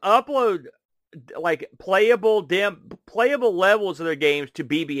upload like playable levels of their games to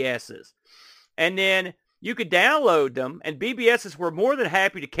BBSs, and then you could download them, and BBSs were more than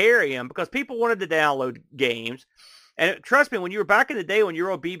happy to carry them because people wanted to download games. And trust me, when you were back in the day when you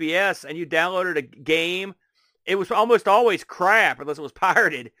were on BBS and you downloaded a game, it was almost always crap unless it was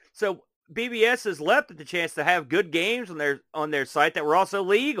pirated. So BBSs left at the chance to have good games on their site that were also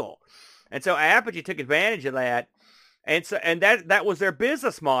legal. And so Apogee took advantage of that. And so that was their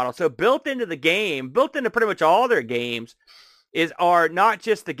business model. So built into the game, built into pretty much all their games are not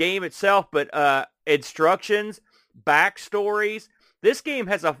just the game itself, but instructions, backstories. This game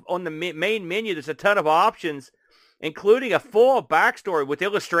has on the main menu, there's a ton of options, including a full backstory with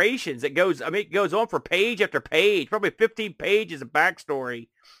illustrations. It goes on for page after page, probably 15 pages of backstory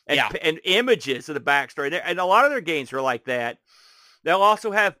and images of the backstory. And a lot of their games are like that. They'll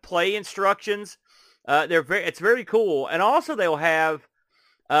also have play instructions. It's very cool. And also they'll have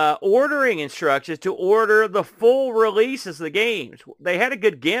ordering instructions to order the full releases of the games. They had a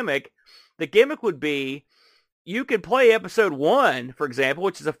good gimmick. The gimmick would be you could play episode 1, for example,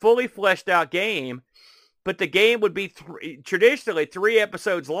 which is a fully fleshed out game, but the game would be traditionally 3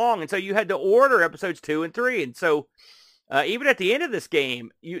 episodes long, and so you had to order episodes 2 and 3. And so even at the end of this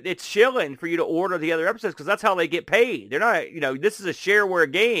game, it's shilling for you to order the other episodes because that's how they get paid. They're not, this is a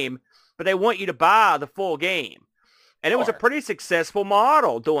shareware game, but they want you to buy the full game. And it was a pretty successful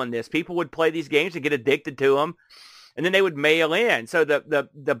model doing this. People would play these games and get addicted to them, and then they would mail in. So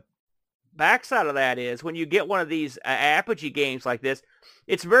the backside of that is when you get one of these Apogee games like this,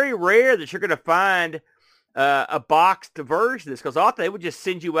 it's very rare that you're going to find a boxed version of this because often they would just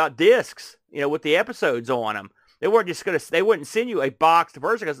send you out discs, with the episodes on them. They wouldn't send you a boxed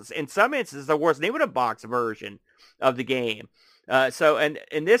version because in some instances there wasn't even a boxed version of the game. So, and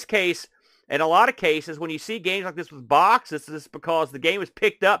in this case, in a lot of cases, when you see games like this with boxes, it's because the game was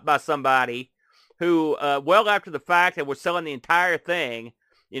picked up by somebody who, well after the fact, and was selling the entire thing,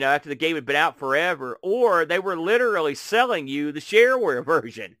 after the game had been out forever, or they were literally selling you the shareware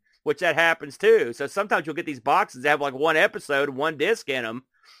version, which that happens too. So sometimes you'll get these boxes that have like one episode, one disc in them,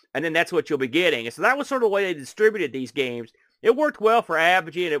 and then that's what you'll be getting. And so that was sort of the way they distributed these games. It worked well for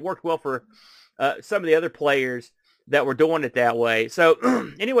Apogee, and it worked well for some of the other players that were doing it that way. So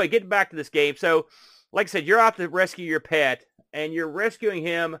anyway, getting back to this game. So like I said, you're out to rescue your pet, and you're rescuing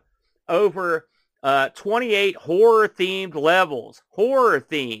him over 28 horror-themed levels.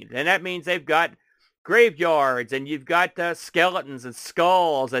 Horror-themed. And that means they've got graveyards, and you've got skeletons and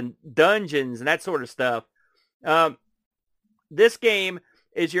skulls and dungeons and that sort of stuff. This game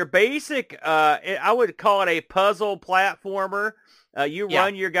is your basic, I would call it a puzzle platformer. You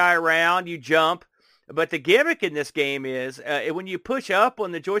run your guy around, you jump. But the gimmick in this game is when you push up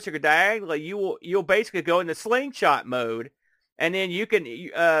on the joystick or diagonally, you'll basically go into slingshot mode, and then you can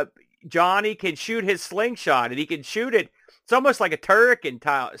Johnny can shoot his slingshot, and he can shoot it. It's almost like a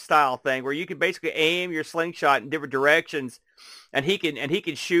Turrican style thing where you can basically aim your slingshot in different directions, and he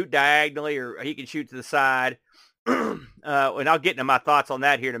can shoot diagonally or he can shoot to the side. And I'll get into my thoughts on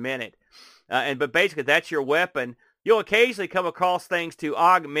that here in a minute. But basically that's your weapon. You'll occasionally come across things to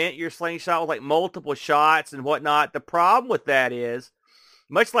augment your slingshot with like multiple shots and whatnot. The problem with that is,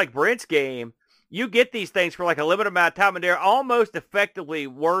 much like Brent's game, you get these things for like a limited amount of time, and they're almost effectively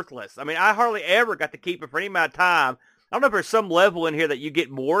worthless. I mean, I hardly ever got to keep it for any amount of time. I don't know if there's some level in here that you get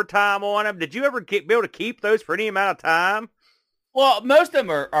more time on them. Did you ever be able to keep those for any amount of time? Well, most of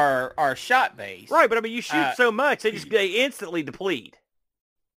them are shot based. Right, but I mean, you shoot so much, they instantly deplete.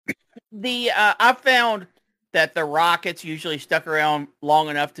 I found that the rockets usually stuck around long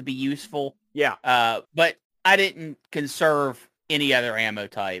enough to be useful. Yeah. But I didn't conserve any other ammo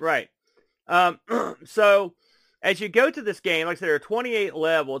type. Right. So as you go to this game, like I said, there are 28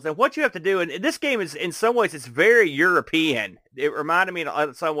 levels, and what you have to do, and this game is, in some ways, it's very European. It reminded me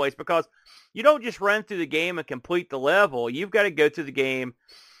in some ways because you don't just run through the game and complete the level. You've got to go through the game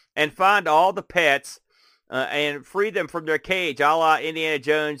and find all the pets and free them from their cage, a la Indiana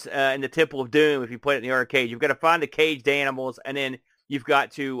Jones and the Temple of Doom if you play it in the arcade. You've got to find the caged animals, and then you've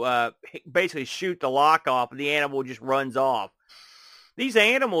got to basically shoot the lock off, and the animal just runs off. These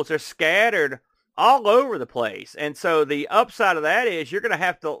animals are scattered all over the place, and so the upside of that is you're going to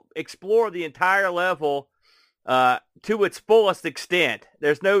have to explore the entire level to its fullest extent.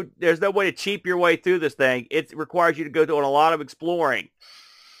 There's no way to cheap your way through this thing. It requires you to go through a lot of exploring.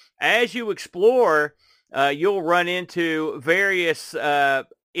 As you explore, you'll run into various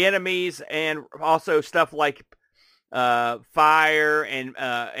enemies and also stuff like fire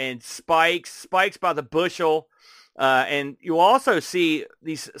and spikes by the bushel. And you also see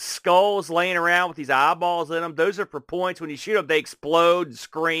these skulls laying around with these eyeballs in them. Those are for points. When you shoot them, they explode and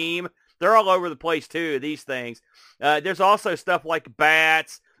scream. They're all over the place, too, these things. There's also stuff like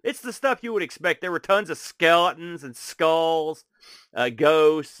bats. It's the stuff you would expect. There were tons of skeletons and skulls,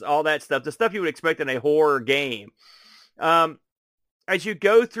 ghosts, all that stuff. The stuff you would expect in a horror game. As you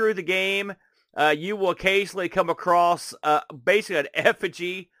go through the game, you will occasionally come across basically an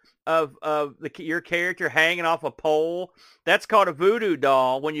effigy of your character hanging off a pole. That's called a voodoo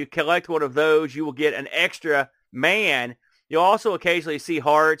doll. When you collect one of those, you will get an extra man. You'll also occasionally see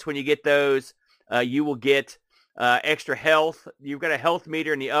hearts. When you get those, you will get extra health. You've got a health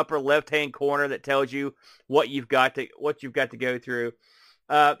meter in the upper left-hand corner that tells you what you've got to go through.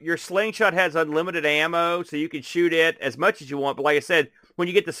 Your slingshot has unlimited ammo, so you can shoot it as much as you want. But like I said, when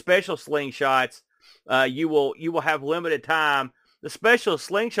you get the special slingshots, you will have limited time. The special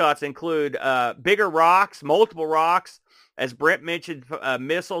slingshots include bigger rocks, multiple rocks, as Brent mentioned,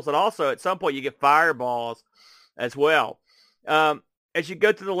 missiles, and also at some point you get fireballs as well. As you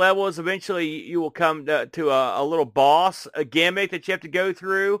go through the levels, eventually you will come to a little boss, a gimmick that you have to go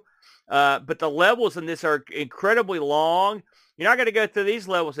through. But the levels in this are incredibly long. You're not going to go through these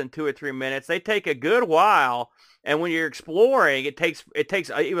levels in 2 or 3 minutes. They take a good while. And when you're exploring, it takes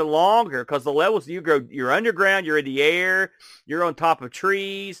even longer because the levels you're underground, you're in the air, you're on top of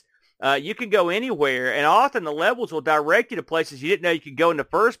trees. You can go anywhere, and often the levels will direct you to places you didn't know you could go in the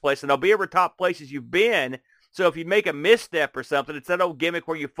first place, and they'll be over top places you've been. So if you make a misstep or something, it's that old gimmick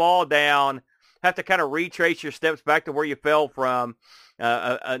where you fall down, have to kind of retrace your steps back to where you fell from.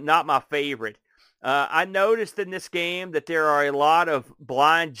 Not my favorite. I noticed in this game that there are a lot of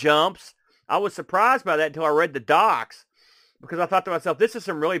blind jumps. I was surprised by that until I read the docs because I thought to myself, this is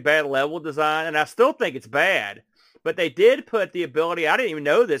some really bad level design, and I still think it's bad. But they did put the ability, I didn't even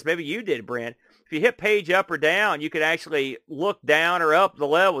know this, maybe you did, Brent. If you hit page up or down, you could actually look down or up the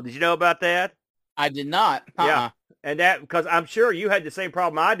level. Did you know about that? I did not. Yeah, and that, because I'm sure you had the same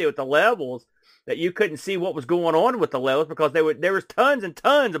problem I did with the levels, that you couldn't see what was going on with the levels because there was tons and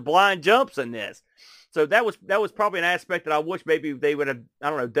tons of blind jumps in this. So that was probably an aspect that I wish maybe they would have, I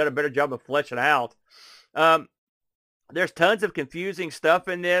don't know, done a better job of fleshing out. There's tons of confusing stuff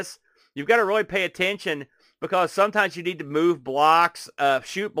in this. You've got to really pay attention because sometimes you need to move blocks,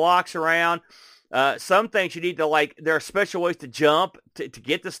 shoot blocks around. Some things you need to, there are special ways to jump to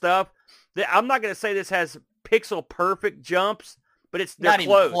get the stuff. I'm not going to say this has pixel perfect jumps, but they're not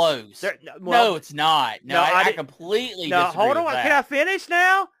close. Even close. No, it's not. No, I completely disagree hold on. With that. Can I finish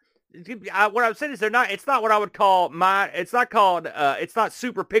now? What I'm saying is it's not what I would call it's not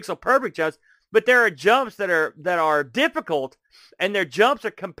super pixel perfect jumps, but there are jumps that are difficult, and their jumps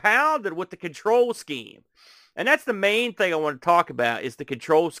are compounded with the control scheme. And that's the main thing I want to talk about is the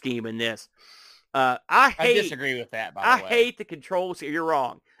control scheme in this. I disagree with that, by the way. I hate the control scheme. You're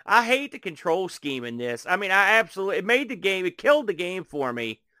wrong. I hate the control scheme in this. I mean, it killed the game for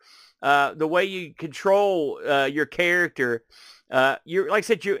me. The way you control your character. Like I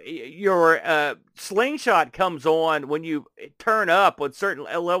said, your slingshot comes on when you turn up with certain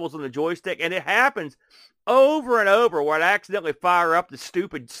levels on the joystick, and it happens over and over where I accidentally fire up the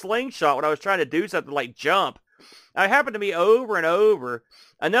stupid slingshot when I was trying to do something like jump. It happened to me over and over.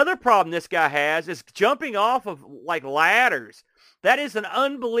 Another problem this guy has is jumping off of ladders. That is an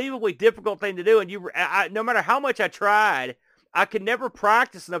unbelievably difficult thing to do, and no matter how much I tried, I could never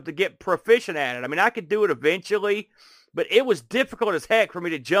practice enough to get proficient at it. I mean, I could do it eventually, but it was difficult as heck for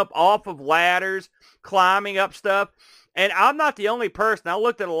me to jump off of ladders, climbing up stuff. And I'm not the only person. I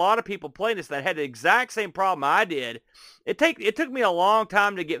looked at a lot of people playing this that had the exact same problem I did. It took me a long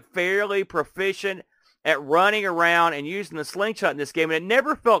time to get fairly proficient at running around and using the slingshot in this game, and it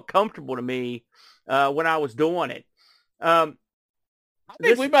never felt comfortable to me when I was doing it. I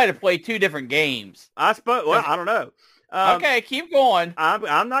think we might have played two different games. I suppose. Well, I don't know. Okay, keep going.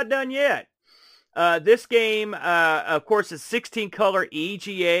 I'm not done yet. This game, of course, is 16-color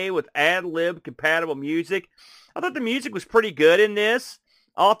EGA with ad-lib compatible music. I thought the music was pretty good in this,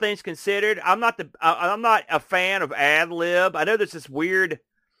 all things considered. I'm not a fan of ad-lib. I know there's this weird,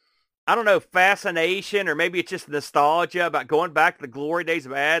 I don't know, fascination, or maybe it's just nostalgia about going back to the glory days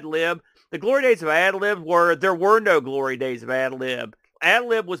of ad-lib. The glory days of ad-lib there were no glory days of ad-lib.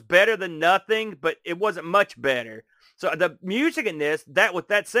 Ad-lib was better than nothing, but it wasn't much better. So the music in this, with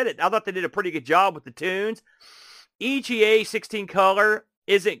that said, I thought they did a pretty good job with the tunes. EGA 16-color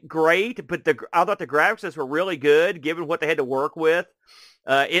isn't great, but I thought the graphics were really good, given what they had to work with.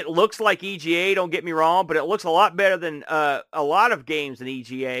 It looks like EGA, don't get me wrong, but it looks a lot better than a lot of games in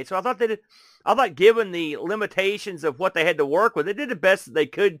EGA. So I thought given the limitations of what they had to work with, they did the best that they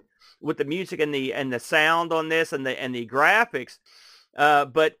could with the music and the sound on this and the graphics.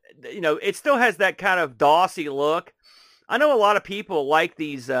 But it still has that kind of DOSy look. I know a lot of people like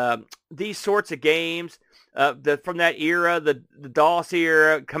these sorts of games from that era, the DOS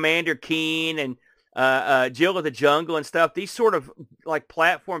era, Commander Keen and Jill of the Jungle and stuff. These sort of like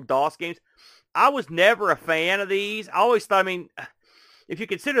platform DOS games. I was never a fan of these. I always thought, if you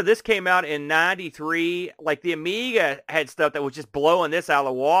consider this came out in 93, like the Amiga had stuff that was just blowing this out of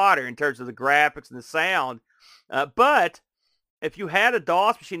the water in terms of the graphics and the sound. But if you had a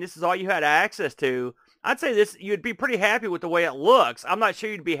DOS machine, this is all you had access to. I'd say you'd be pretty happy with the way it looks. I'm not sure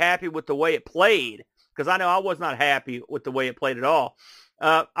you'd be happy with the way it played, because I know I was not happy with the way it played at all.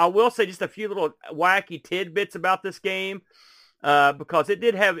 I will say just a few little wacky tidbits about this game, because it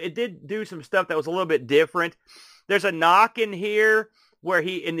did do some stuff that was a little bit different. There's a knock in here where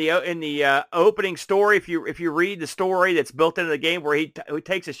he in the opening story, if you read the story that's built into the game, where he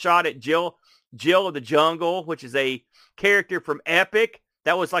takes a shot at Jill of the Jungle, which is a character from Epic.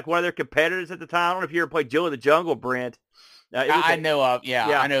 That was like one of their competitors at the time. I don't know if you ever played Jill of the Jungle, Brent. I know of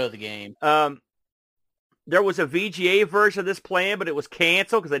the game. There was a VGA version of this plan, but it was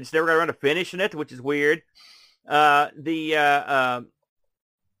canceled because I just never got around to finishing it, which is weird. The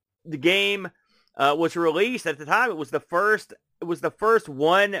game was released at the time. It was the first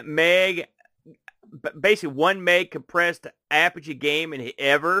 1 meg, basically 1 meg compressed Apogee game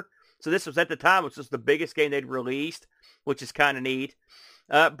ever. So this was at the time, which was the biggest game they'd released, which is kind of neat.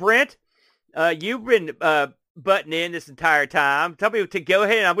 Brent, you've been butting in this entire time. Tell me to go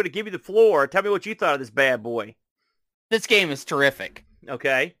ahead, and I'm going to give you the floor. Tell me what you thought of this bad boy. This game is terrific.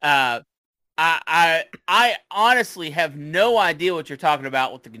 Okay. I honestly have no idea what you're talking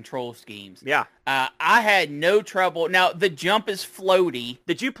about with the control schemes. Yeah. I had no trouble. Now, the jump is floaty.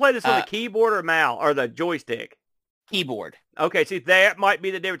 Did you play this on the keyboard or mouse or the joystick? Keyboard. Okay, see, that might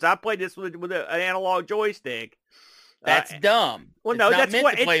be the difference. I played this with an analog joystick. That's dumb. Well, no, that's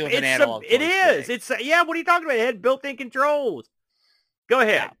what it is. It's what are you talking about? It had built-in controls. Go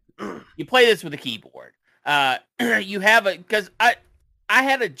ahead. Yeah. You play this with a keyboard. You have because I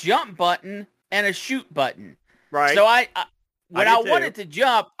had a jump button and a shoot button. Right. So when I wanted to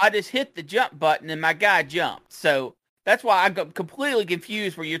jump, I just hit the jump button and my guy jumped. So that's why I got completely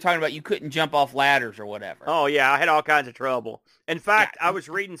confused where you're talking about you couldn't jump off ladders or whatever. Oh yeah, I had all kinds of trouble. In fact, I was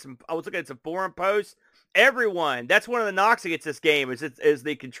looking at some forum posts. Everyone, that's one of the knocks against this game is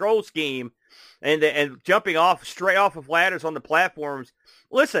the control scheme and jumping straight off of ladders on the platforms.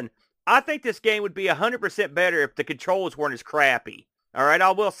 Listen, I think this game would be 100% better if the controls weren't as crappy. All right,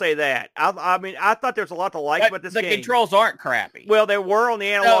 I will say that. I thought there was a lot to like about this game. The controls aren't crappy. Well, they were on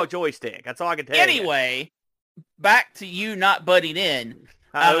the analog joystick. That's all I can tell you. Anyway, back to you not butting in.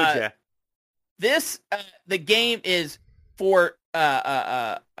 The game is for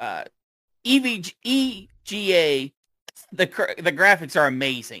EGA. The graphics are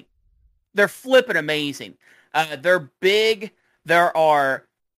amazing. They're flipping amazing. They're big. There are,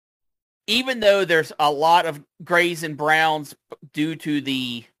 even though there's a lot of grays and browns due to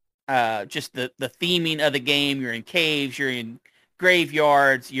the just the theming of the game. You're in caves. You're in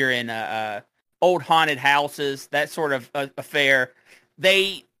graveyards. You're in old haunted houses. That sort of affair.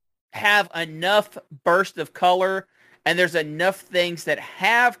 They have enough burst of color, and there's enough things that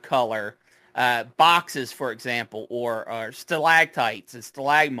have color. Boxes, for example, or stalactites and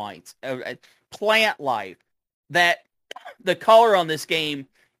stalagmites, plant life, that the color on this game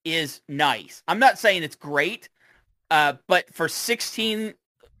is nice. I'm not saying it's great, but for 16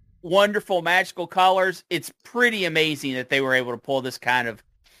 wonderful magical colors, it's pretty amazing that they were able to pull this kind of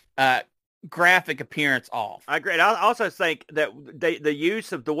graphic appearance off. I agree. I also think that the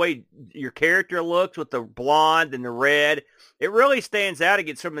use of the way your character looks with the blonde and the red, it really stands out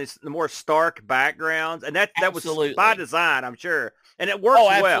against some of the more stark backgrounds, and that was by design, I'm sure, and it works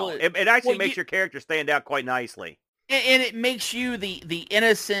well. It actually makes your character stand out quite nicely, and it makes you the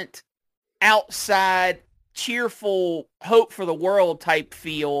innocent, outside, cheerful, hope for the world type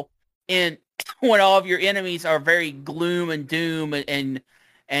feel, and when all of your enemies are very gloom and doom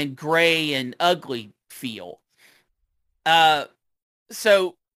and gray and ugly feel.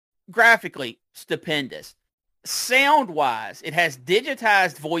 So graphically, stupendous. Sound-wise, it has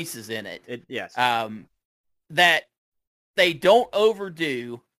digitized voices in it. Yes. That they don't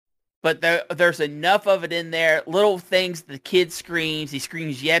overdo, but there's enough of it in there. Little things the kid screams. He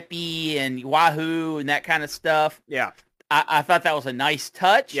screams Yeppy and Wahoo and that kind of stuff. Yeah. I thought that was a nice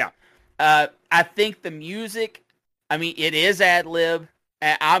touch. Yeah. I think the music, it is ad-lib.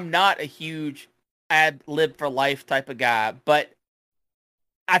 I'm not a huge ad lib for life type of guy, but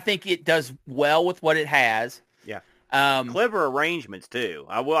I think it does well with what it has. Yeah. Clever arrangements too.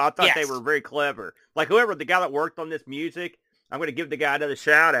 I thought they were very clever. Like the guy that worked on this music, I'm going to give the guy another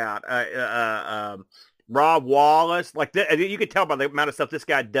shout out. Rob Wallace. Like you can tell by the amount of stuff this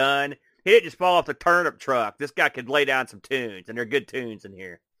guy done. He didn't just fall off the turnip truck. This guy could lay down some tunes, and they're good tunes in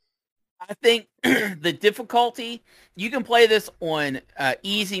here. I think the difficulty, you can play this on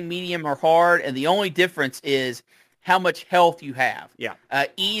easy, medium, or hard, and the only difference is how much health you have. Yeah.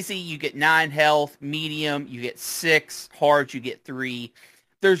 Easy, you get 9 health. Medium, you get 6. Hard, you get 3.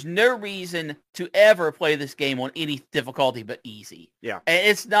 There's no reason to ever play this game on any difficulty but easy. Yeah. And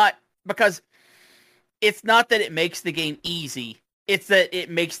it's not because it's not that it makes the game easy. It's that it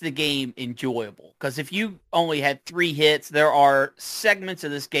makes the game enjoyable. Because if you only had 3 hits, there are segments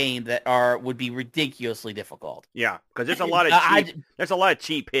of this game that would be ridiculously difficult. Yeah, because there's a lot of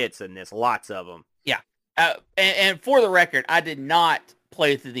cheap hits in this, lots of them. Yeah, and for the record, I did not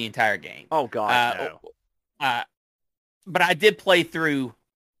play through the entire game. Oh God, no. But I did play through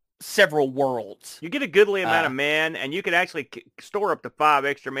several worlds. You get a goodly amount of men, and you can actually store up to 5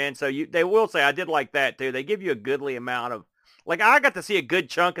 extra men. So they will say, I did like that too. They give you a goodly amount of. Like, I got to see a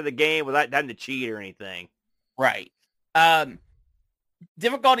good chunk of the game without having to cheat or anything. Right.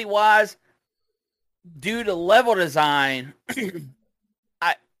 Difficulty-wise, due to level design,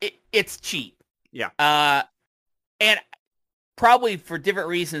 it's cheap. Yeah. And probably for different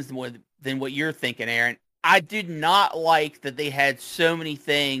reasons than what you're thinking, Aaron. I did not like that they had so many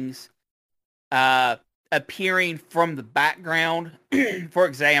things appearing from the background. For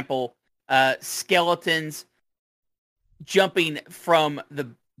example, skeletons jumping from the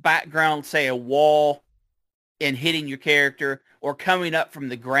background, say a wall, and hitting your character, or coming up from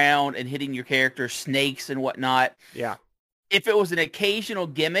the ground and hitting your character, snakes and whatnot. Yeah. If it was an occasional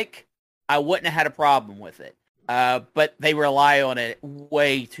gimmick, I wouldn't have had a problem with it. But they rely on it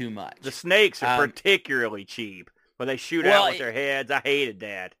way too much. The snakes are particularly cheap, but they shoot out with their heads. I hated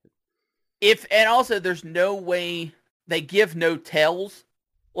that. And also there's no way they give no tells.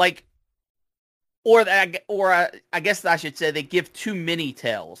 Like, or I guess I should say they give too many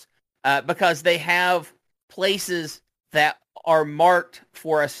tells because they have places that are marked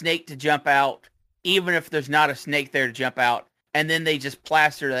for a snake to jump out, even if there's not a snake there to jump out, and then they just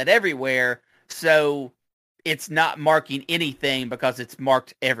plaster that everywhere, so it's not marking anything because it's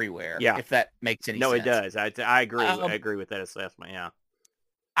marked everywhere. Yeah. If that makes any sense. No, it does. I agree. I agree with that assessment. Yeah.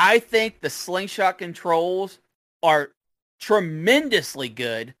 I think the slingshot controls are tremendously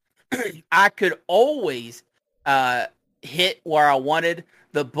good. I could always hit where I wanted.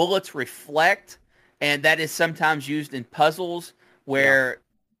 The bullets reflect, and that is sometimes used in puzzles where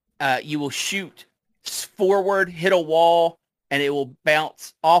you will shoot forward, hit a wall, and it will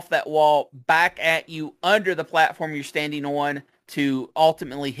bounce off that wall back at you under the platform you're standing on to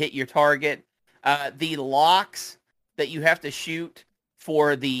ultimately hit your target. The locks that you have to shoot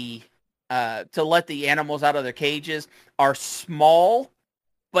for the to let the animals out of their cages are small,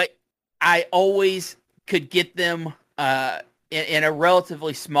 but I always could get them in a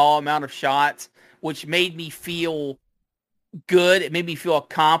relatively small amount of shots, which made me feel good. It made me feel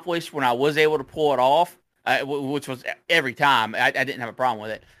accomplished when I was able to pull it off, which was every time. I didn't have a problem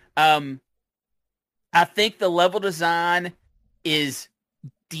with it. I think the level design is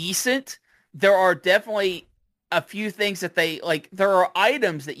decent. There are definitely a few things that there are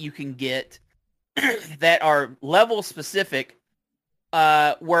items that you can get that are level specific,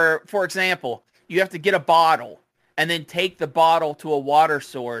 where, for example, you have to get a bottle and then take the bottle to a water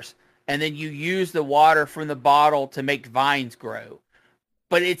source, and then you use the water from the bottle to make vines grow.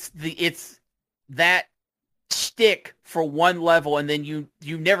 But it's that stick for one level, and then you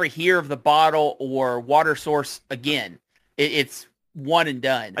never hear of the bottle or water source again. It's one and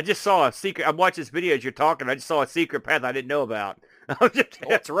done. I just saw a secret. I'm watching this video as you're talking. I just saw a secret path I didn't know about.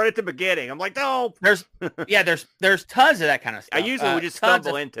 That's right at the beginning. I'm like, no. There's tons of that kind of stuff. I usually would just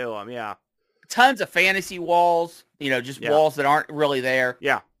stumble into them. Yeah. Tons of fantasy walls. Just walls that aren't really there.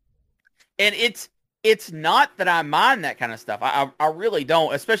 Yeah. And it's not that I mind that kind of stuff. I really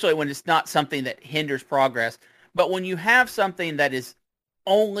don't, especially when it's not something that hinders progress. But when you have something that is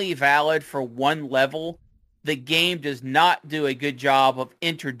only valid for one level, the game does not do a good job of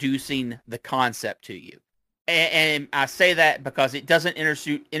introducing the concept to you. And I say that because it doesn't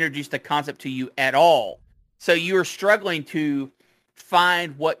introduce the concept to you at all. So you're struggling to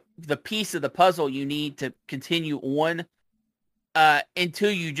find what the piece of the puzzle you need to continue on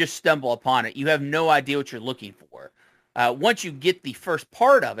until you just stumble upon it. You have no idea what you're looking for. Once you get the first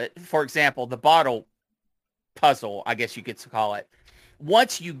part of it, for example, the bottle puzzle, I guess you could call it,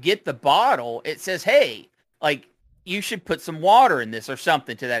 once you get the bottle, it says, hey, like, you should put some water in this or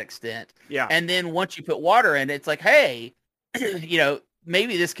something to that extent. Yeah. And then once you put water in it, it's like, hey,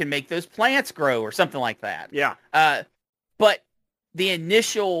 maybe this can make those plants grow or something like that. Yeah. But the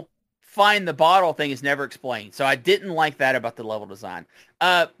initial find the bottle thing is never explained. So I didn't like that about the level design.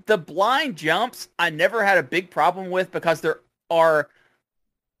 The blind jumps, I never had a big problem with because there are,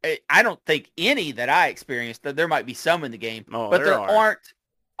 I don't think any that I experienced. There might be some in the game, but there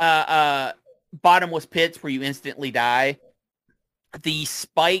aren't bottomless pits where you instantly die. The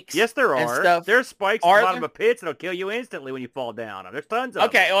spikes. Yes, there are. Stuff, there's spikes at the bottom of pits that'll kill you instantly when you fall down. There's tons of them.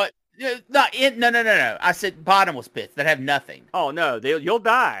 Okay, well, no. I said bottomless pits that have nothing. Oh, no. You'll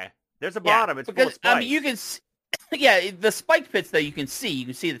die. There's a bottom. It's full of spikes. I mean, you can... Yeah, the spiked pits, though, you can see. You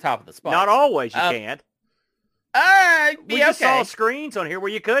can see the top of the spikes. Not always. You can't. We just saw screens on here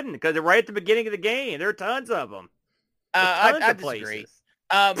where you couldn't because they're right at the beginning of the game. There are tons of them. I disagree.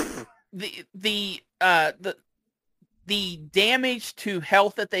 The damage to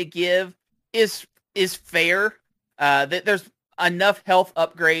health that they give is fair. There's enough health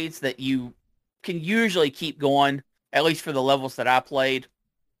upgrades that you can usually keep going, at least for the levels that I played.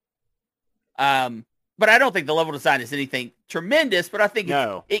 But I don't think the level design is anything tremendous, but I think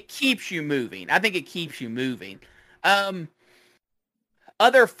it keeps you moving.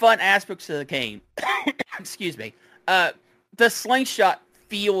 Other fun aspects of the game, excuse me, the slingshot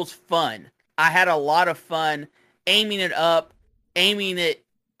feels fun. I had a lot of fun aiming it up, aiming it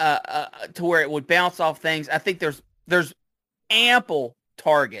to where it would bounce off things. I think there's ample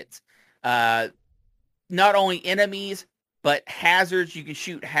targets, not only enemies, but hazards. You can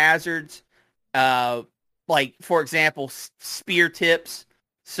shoot hazards, like, for example, spear tips,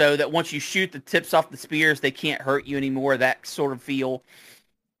 so that once you shoot the tips off the spears, they can't hurt you anymore, that sort of feel.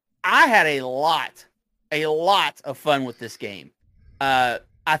 I had a lot of fun with this game. I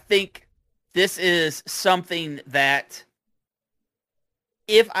think this is something that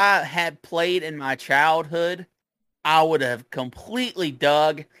if I had played in my childhood, I would have completely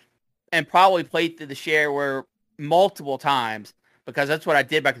dug and probably played through the shareware multiple times, because that's what I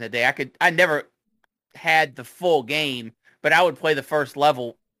did back in the day. I never had the full game, but I would play the first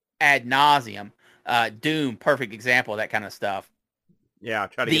level ad nauseum. Doom, perfect example of that kind of stuff. Yeah,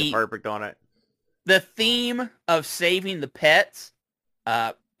 try to get perfect on it. The theme of saving the pets,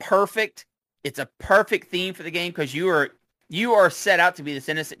 perfect. It's a perfect theme for the game because you are set out to be this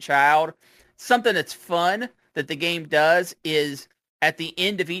innocent child. Something that's fun that the game does is at the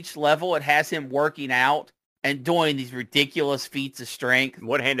end of each level, it has him working out and doing these ridiculous feats of strength.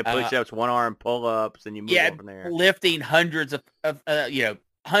 One-handed push-ups, one-arm pull-ups, and you move up from there. Lifting hundreds of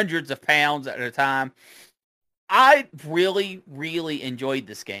pounds at a time. I really, really enjoyed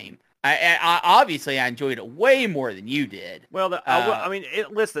this game. I obviously enjoyed it way more than you did. Well,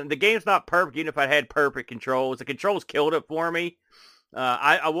 listen, the game's not perfect. Even if I had perfect controls, the controls killed it for me.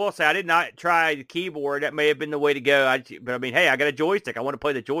 I will say I did not try the keyboard. That may have been the way to go. But I mean, hey, I got a joystick. I want to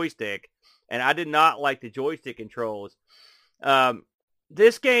play the joystick, and I did not like the joystick controls.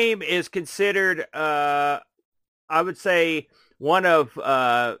 This game is considered, I would say, one of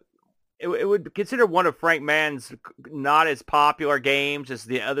it would consider one of Frank Mann's not as popular games as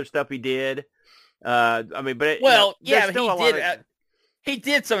the other stuff he did. He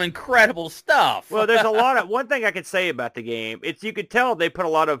did some incredible stuff. Well, there's one thing I could say about the game. You could tell they put a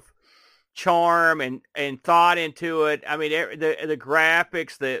lot of charm and thought into it. I mean, the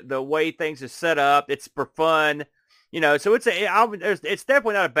graphics, the way things are set up, it's for fun. So it's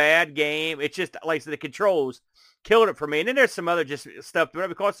definitely not a bad game. It's just, like I said, the controls killed it for me. And then there's some other just stuff.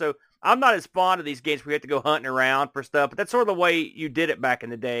 Because so I'm not as fond of these games where you have to go hunting around for stuff. But that's sort of the way you did it back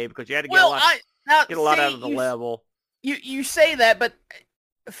in the day because you had to get a lot out of the level. You say that, but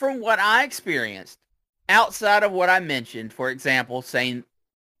from what I experienced, outside of what I mentioned, for example,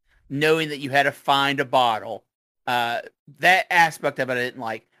 knowing that you had to find a bottle, that aspect of it I didn't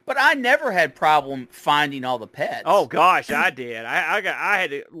like. But I never had problem finding all the pets. Oh gosh, I did.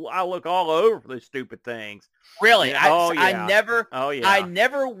 I look all over for those stupid things. Really? I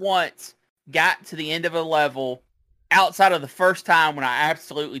never once got to the end of a level outside of the first time when I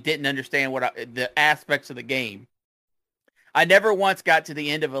absolutely didn't understand the aspects of the game. I never once got to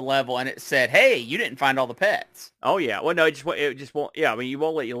the end of a level and it said, "Hey, you didn't find all the pets." Oh yeah. Well, no, it just won't. Yeah, I mean, you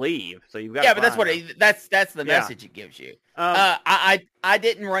won't let you leave, so you've got. Yeah, but that's the message it gives you. I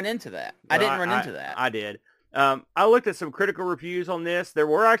didn't run into that. I did. I looked at some critical reviews on this. There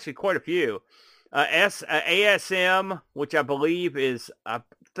were actually quite a few. ASM, which I believe I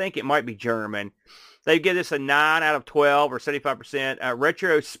think it might be German. They give this a 9 out of 12 or 75%.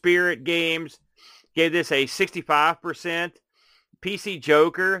 Retro Spirit Games gave this a 65%. PC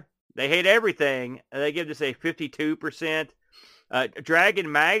Joker, they hate everything. They give this a 52%.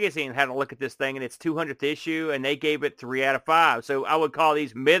 Dragon Magazine had a look at this thing in its 200th issue, and they gave it 3 out of 5. So I would call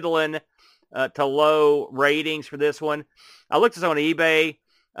these middling to low ratings for this one. I looked at this on eBay.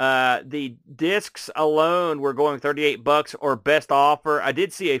 The discs alone were going $38 or best offer. I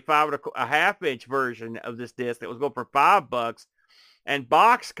did see a 5.5-inch version of this disc that was going for $5. And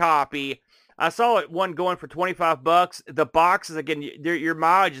box copy, I saw it one going for $25. The boxes, again, your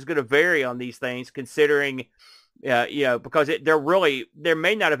mileage is going to vary on these things, considering, because there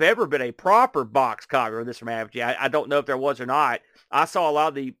may not have ever been a proper box copy of this from Apogee. I don't know if there was or not. I saw a lot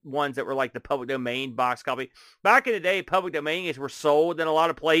of the ones that were like the public domain box copy. Back in the day, public domains were sold in a lot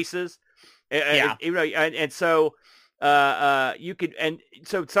of places. And so you could, and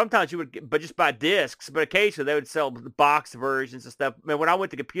so sometimes you would, but just buy discs, but occasionally they would sell box versions and stuff. I mean, when I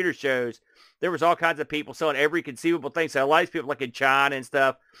went to computer shows, there was all kinds of people selling every conceivable thing. So a lot of these people, like in China and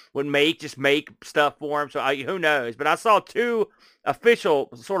stuff, would make stuff for them. So who knows? But I saw 2 official,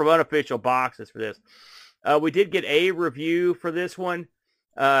 sort of unofficial boxes for this. We did get a review for this one,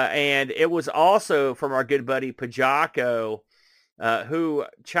 and it was also from our good buddy Pajako, who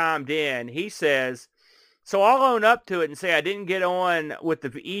chimed in. He says, so I'll own up to it and say I didn't get on with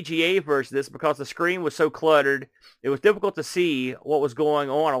the EGA version of this because the screen was so cluttered. It was difficult to see what was going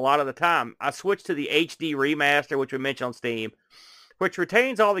on a lot of the time. I switched to the HD remaster, which we mentioned on Steam, which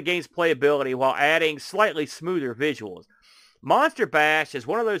retains all the game's playability while adding slightly smoother visuals. Monster Bash is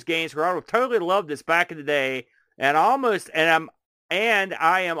one of those games where I would totally love this back in the day, and I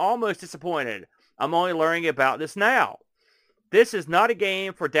am almost disappointed. I'm only learning about this now. This is not a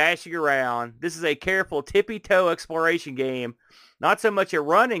game for dashing around. This is a careful tippy-toe exploration game. Not so much a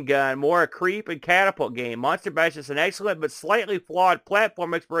run and gun, more a creep and catapult game. Monster Bash is an excellent but slightly flawed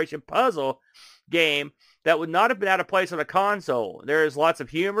platform exploration puzzle game that would not have been out of place on a console. There is lots of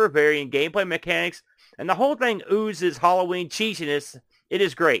humor, varying gameplay mechanics, and the whole thing oozes Halloween cheesiness. It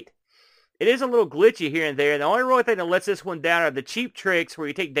is great. It is a little glitchy here and there. The only real thing that lets this one down are the cheap tricks where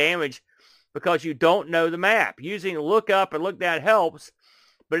you take damage because you don't know the map. Using look up and look down helps,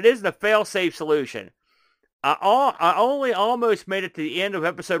 but it isn't a fail-safe solution. I only almost made it to the end of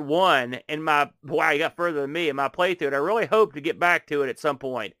episode 1 in my, you got further than me in my playthrough, and I really hope to get back to it at some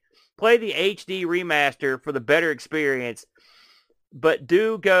point. Play the HD remaster for the better experience, but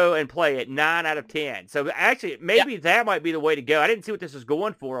do go and play it 9 out of 10. So actually, maybe that might be the way to go. I didn't see what this was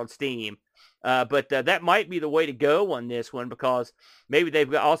going for on Steam, but that might be the way to go on this one, because maybe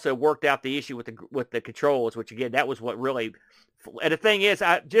they've also worked out the issue with the controls, which again, that was what really. And the thing is,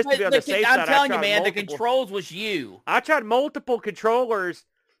 to be on the safe side, I'm telling you, man, the controls was you. I tried multiple controllers,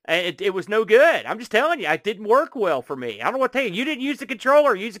 and it was no good. I'm just telling you, it didn't work well for me. I don't know what to tell you. You didn't use the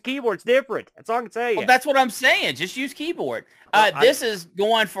controller. Use the keyboard. It's different. That's all I can tell you. Well, that's what I'm saying. Just use keyboard. This is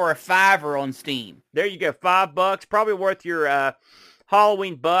going for a $5 on Steam. There you go. $5. Probably worth your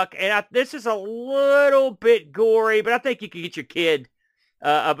Halloween buck. And this is a little bit gory, but I think you could get your kid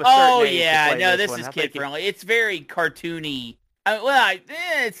of a certain age to play no, this is kid friendly. It's very cartoony.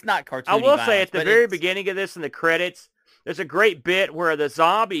 It's not cartoony. I will say at the very beginning of this, in the credits, there's a great bit where the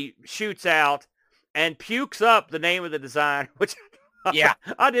zombie shoots out and pukes up the name of the design, which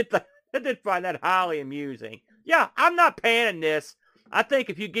I did find that highly amusing. Yeah, I'm not panning this. I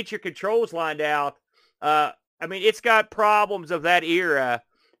think if you get your controls lined out, it's got problems of that era,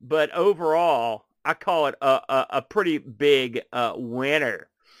 but overall, I call it a pretty big winner.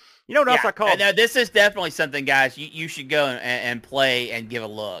 You know what else I call? No, this is definitely something, guys. You should go and play and give a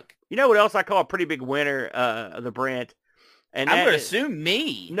look. You know what else I call a pretty big winner of the Brent? And I'm going to assume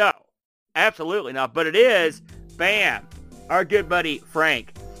me. No, absolutely not. But it is, bam, our good buddy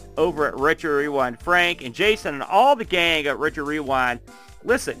Frank over at Retro Rewind. Frank and Jason and all the gang at Retro Rewind.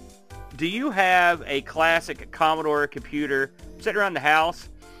 Listen, do you have a classic Commodore computer sitting around the house?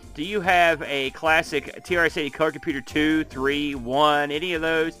 Do you have a classic TRS-80 color computer 2, 3, 1, any of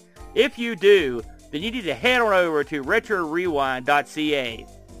those? If you do, then you need to head on over to RetroRewind.ca.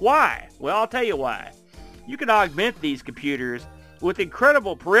 Why? Well, I'll tell you why. You can augment these computers with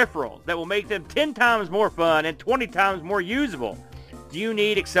incredible peripherals that will make them 10 times more fun and 20 times more usable. Do you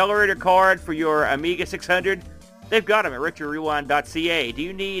need accelerator card for your Amiga 600? They've got them at RetroRewind.ca. Do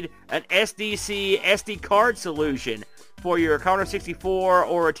you need an SDC SD card solution for your Commodore 64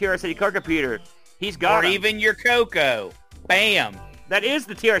 or a TRS-80 color computer? He's got them. Or even your Coco. Bam. That is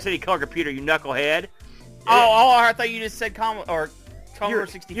the TRS-80 color computer, you knucklehead. I thought you just said Commodore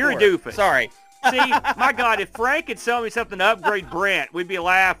 64. You're a doofus. Sorry. See, my God, if Frank could sell me something to upgrade Brent, we'd be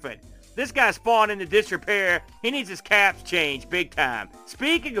laughing. This guy's falling into disrepair. He needs his caps changed big time.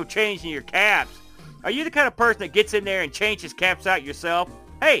 Speaking of changing your caps, Are you the kind of person that gets in there and changes caps out yourself?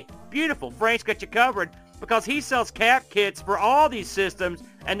 Hey, beautiful. Frank's got you covered because he sells cap kits for all these systems,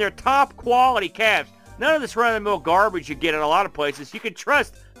 and they're top quality caps. None of this run-of-the-mill garbage you get in a lot of places. You can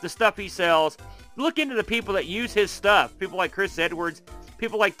trust the stuff he sells. Look into the people that use his stuff. People like Chris Edwards,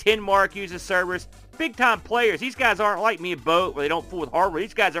 people like Tin Mark use his service. Big-time players. These guys aren't like me and Boat where they don't fool with hardware.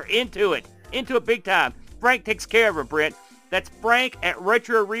 These guys are into it big time. Frank takes care of it, Brent. That's Frank at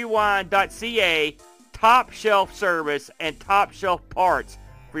RetroRewind.ca. Top shelf service and top shelf parts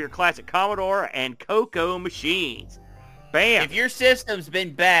for your classic Commodore and Coco machines. Bam. If your system's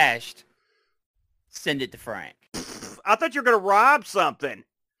been bashed, send it to Frank. I thought you were going to rob something.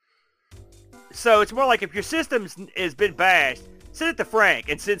 So it's more like if your system has been bashed, send it to Frank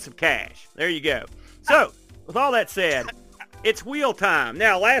and send some cash. There you go. So, with all that said, it's wheel time.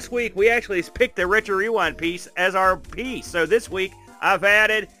 Now, last week we actually picked the Retro Rewind piece as our piece. So this week I've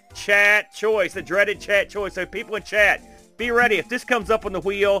added chat choice, the dreaded chat choice. So people in chat, be ready. If this comes up on the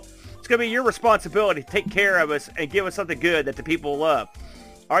wheel, it's going to be your responsibility to take care of us and give us something good that the people love.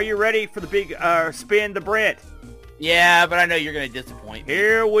 Are you ready for the big spin, the Brent? Yeah, but I know you're going to disappoint me.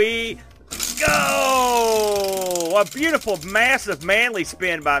 Here we go! A beautiful, massive, manly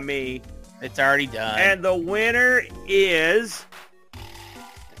spin by me. It's already done. And the winner is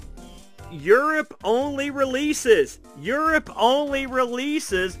Europe Only Releases. Europe Only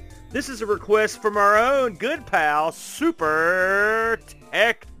Releases. This is a request from our own good pal, Super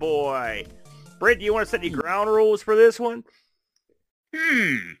Tech Boy. Brent, do you want to set any ground rules for this one?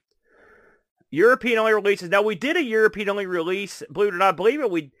 European only releases. Now, we did a European only release, believe it or not.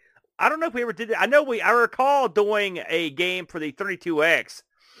 I don't know if we ever did it. I recall doing a game for the 32X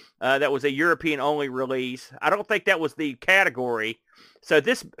that was a European only release. I don't think that was the category. So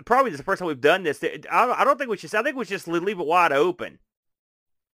this probably is the first time we've done this. I don't think we should. I think we should just leave it wide open.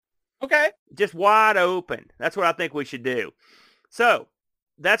 Okay. Just wide open. That's what I think we should do. So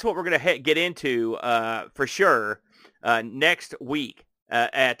that's what we're going to get into for sure next week.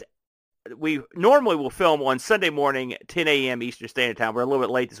 We normally will film on Sunday morning, 10 a.m. Eastern Standard Time. We're a little bit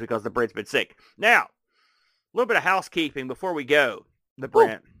late this week because the Brent's been sick. Now, a little bit of housekeeping before we go, the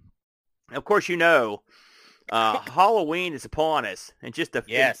Brent. Of course, you know, Halloween is upon us. And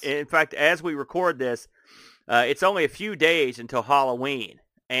yes. In fact, as we record this, it's only a few days until Halloween.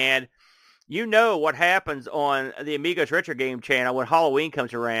 And you know what happens on the Amigos Retro Game channel when Halloween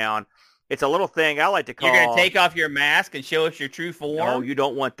comes around. It's a little thing I like to call... You're going to take off your mask and show us your true form? No, you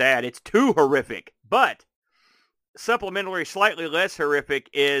don't want that. It's too horrific. But supplementary, slightly less horrific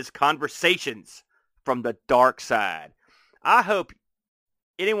is Conversations from the Dark Side. I hope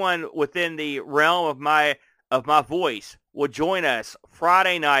anyone within the realm of my voice will join us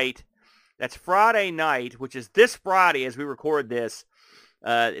Friday night. That's Friday night, which is this Friday as we record this.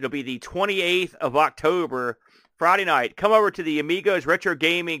 It'll be the 28th of October, Friday night. Come over to the Amigos Retro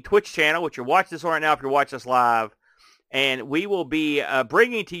Gaming Twitch channel, which you're watching this on right now if you're watching us live. And we will be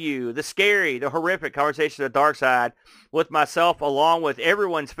bringing to you the scary, the horrific Conversation of the Dark Side with myself, along with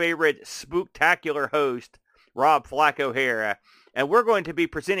everyone's favorite spooktacular host, Rob Flack O'Hara. And we're going to be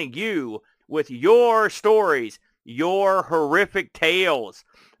presenting you with your stories, your horrific tales.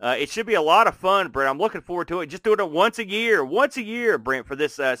 It should be a lot of fun, Brent. I'm looking forward to it. Just doing it once a year, Brent, for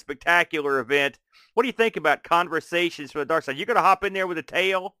this spectacular event. What do you think about Conversations from the Dark Side? You going to hop in there with a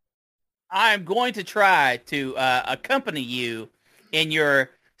tale? I'm going to try to accompany you in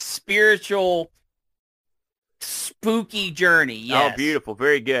your spiritual, spooky journey. Yes. Oh, beautiful.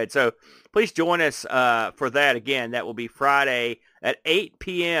 Very good. So please join us for that. Again, that will be Friday at 8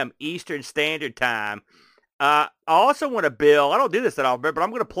 p.m. Eastern Standard Time. I also want to bill, I don't do this at all, but I'm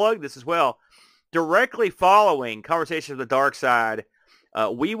going to plug this as well. Directly following Conversations with the Dark Side,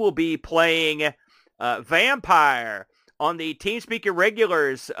 we will be playing Vampire on the TeamSpeak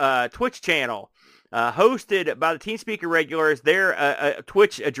Irregulars Twitch channel, hosted by the TeamSpeak Irregulars. Their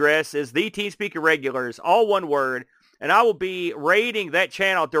Twitch address is the TeamSpeak Irregulars, all one word, and I will be raiding that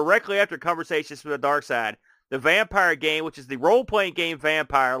channel directly after Conversations with the Dark Side. The Vampire game, which is the role-playing game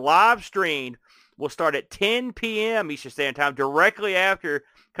Vampire, live streamed, will start at 10 p.m. Eastern Standard Time, directly after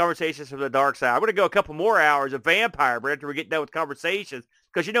Conversations from the Dark Side. I'm going to go a couple more hours of Vampire after we get done with Conversations,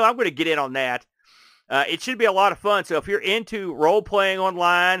 because, you know, I'm going to get in on that. It should be a lot of fun. So if you're into role-playing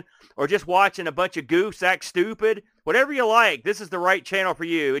online or just watching a bunch of goofs act stupid, whatever you like, this is the right channel for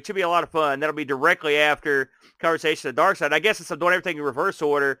you. It should be a lot of fun. That'll be directly after Conversations of the Dark Side. I guess since I'm doing everything in reverse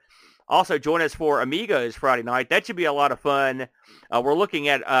order, also join us for Amigos Friday night. That should be a lot of fun. We're looking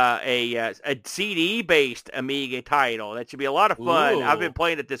at a CD-based Amiga title. That should be a lot of fun. Ooh. I've been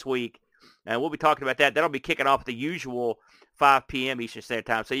playing it this week, and we'll be talking about that. That'll be kicking off the usual 5 p.m. Eastern Standard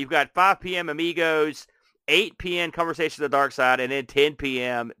Time. So you've got 5 p.m. Amigos, 8 p.m. Conversations of the Dark Side, and then 10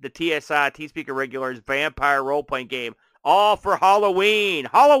 p.m. the TSI, T-Speaker Regulars Vampire Role-Playing Game, all for Halloween.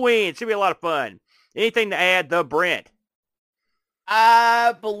 Halloween! It should be a lot of fun. Anything to add, the Brent?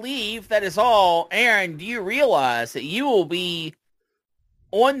 I believe that is all. Aaron, do you realize that you will be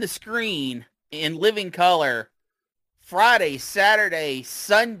on the screen in living color Friday, Saturday,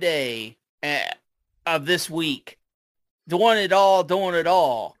 Sunday of this week? Doing it all.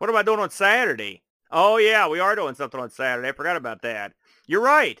 What am I doing on Saturday? Oh, yeah, we are doing something on Saturday. I forgot about that. You're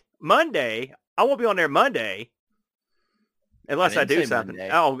right. Monday. I won't be on there Monday. Unless I do something. Monday.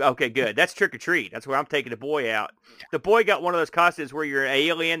 Oh, okay, good. That's trick or treat. That's where I'm taking the boy out. Yeah. The boy got one of those costumes where you're an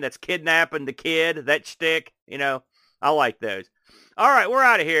alien that's kidnapping the kid, that shtick. You know, I like those. All right, we're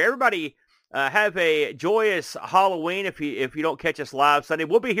out of here. Everybody have a joyous Halloween if you don't catch us live Sunday.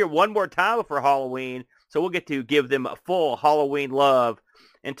 We'll be here one more time before Halloween, so we'll get to give them a full Halloween love.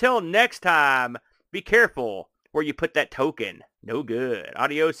 Until next time, be careful where you put that token. No good.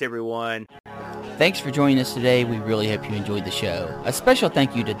 Adios, everyone. Thanks for joining us today. We really hope you enjoyed the show. A special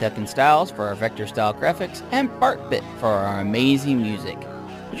thank you to Duncan Styles for our vector style graphics and BartBit for our amazing music.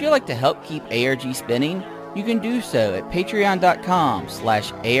 Would you like to help keep ARG spinning? You can do so at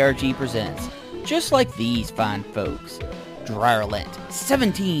patreon.com/ARGpresents. Just like these fine folks. Dryrlent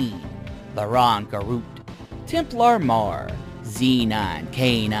 17, Laron Garut, Templar Mar,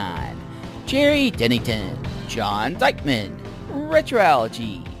 Z9K9, Jerry Dennington, John Dykeman,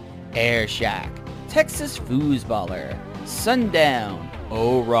 Retroalgy, Air Shack, Texas Foosballer, Sundown,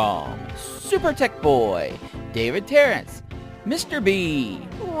 O-Wrong, Super Tech Boy, David Terrence, Mr. B,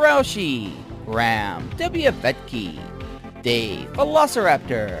 Roushi, Graham, W. Vetke, Dave,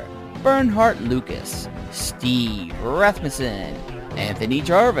 Velociraptor, Bernhardt Lucas, Steve Rasmussen, Anthony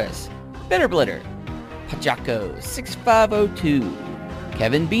Jarvis, Bitterblitter, Pajaco 6502,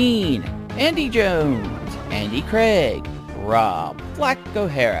 Kevin Bean, Andy Jones, Andy Craig, Rob Black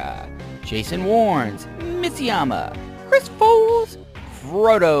O'Hara, Jason Warnes, Mitsuyama, Chris Foles,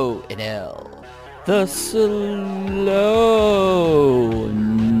 Frodo Inel, The Slow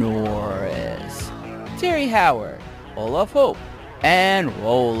Norris, Terry Howard, Olaf Hope, and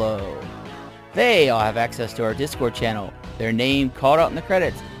Rolo. They all have access to our Discord channel, their name called out in the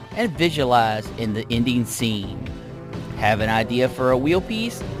credits, and visualized in the ending scene. Have an idea for a wheel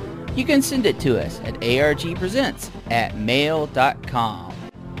piece? You can send it to us at argpresents@mail.com.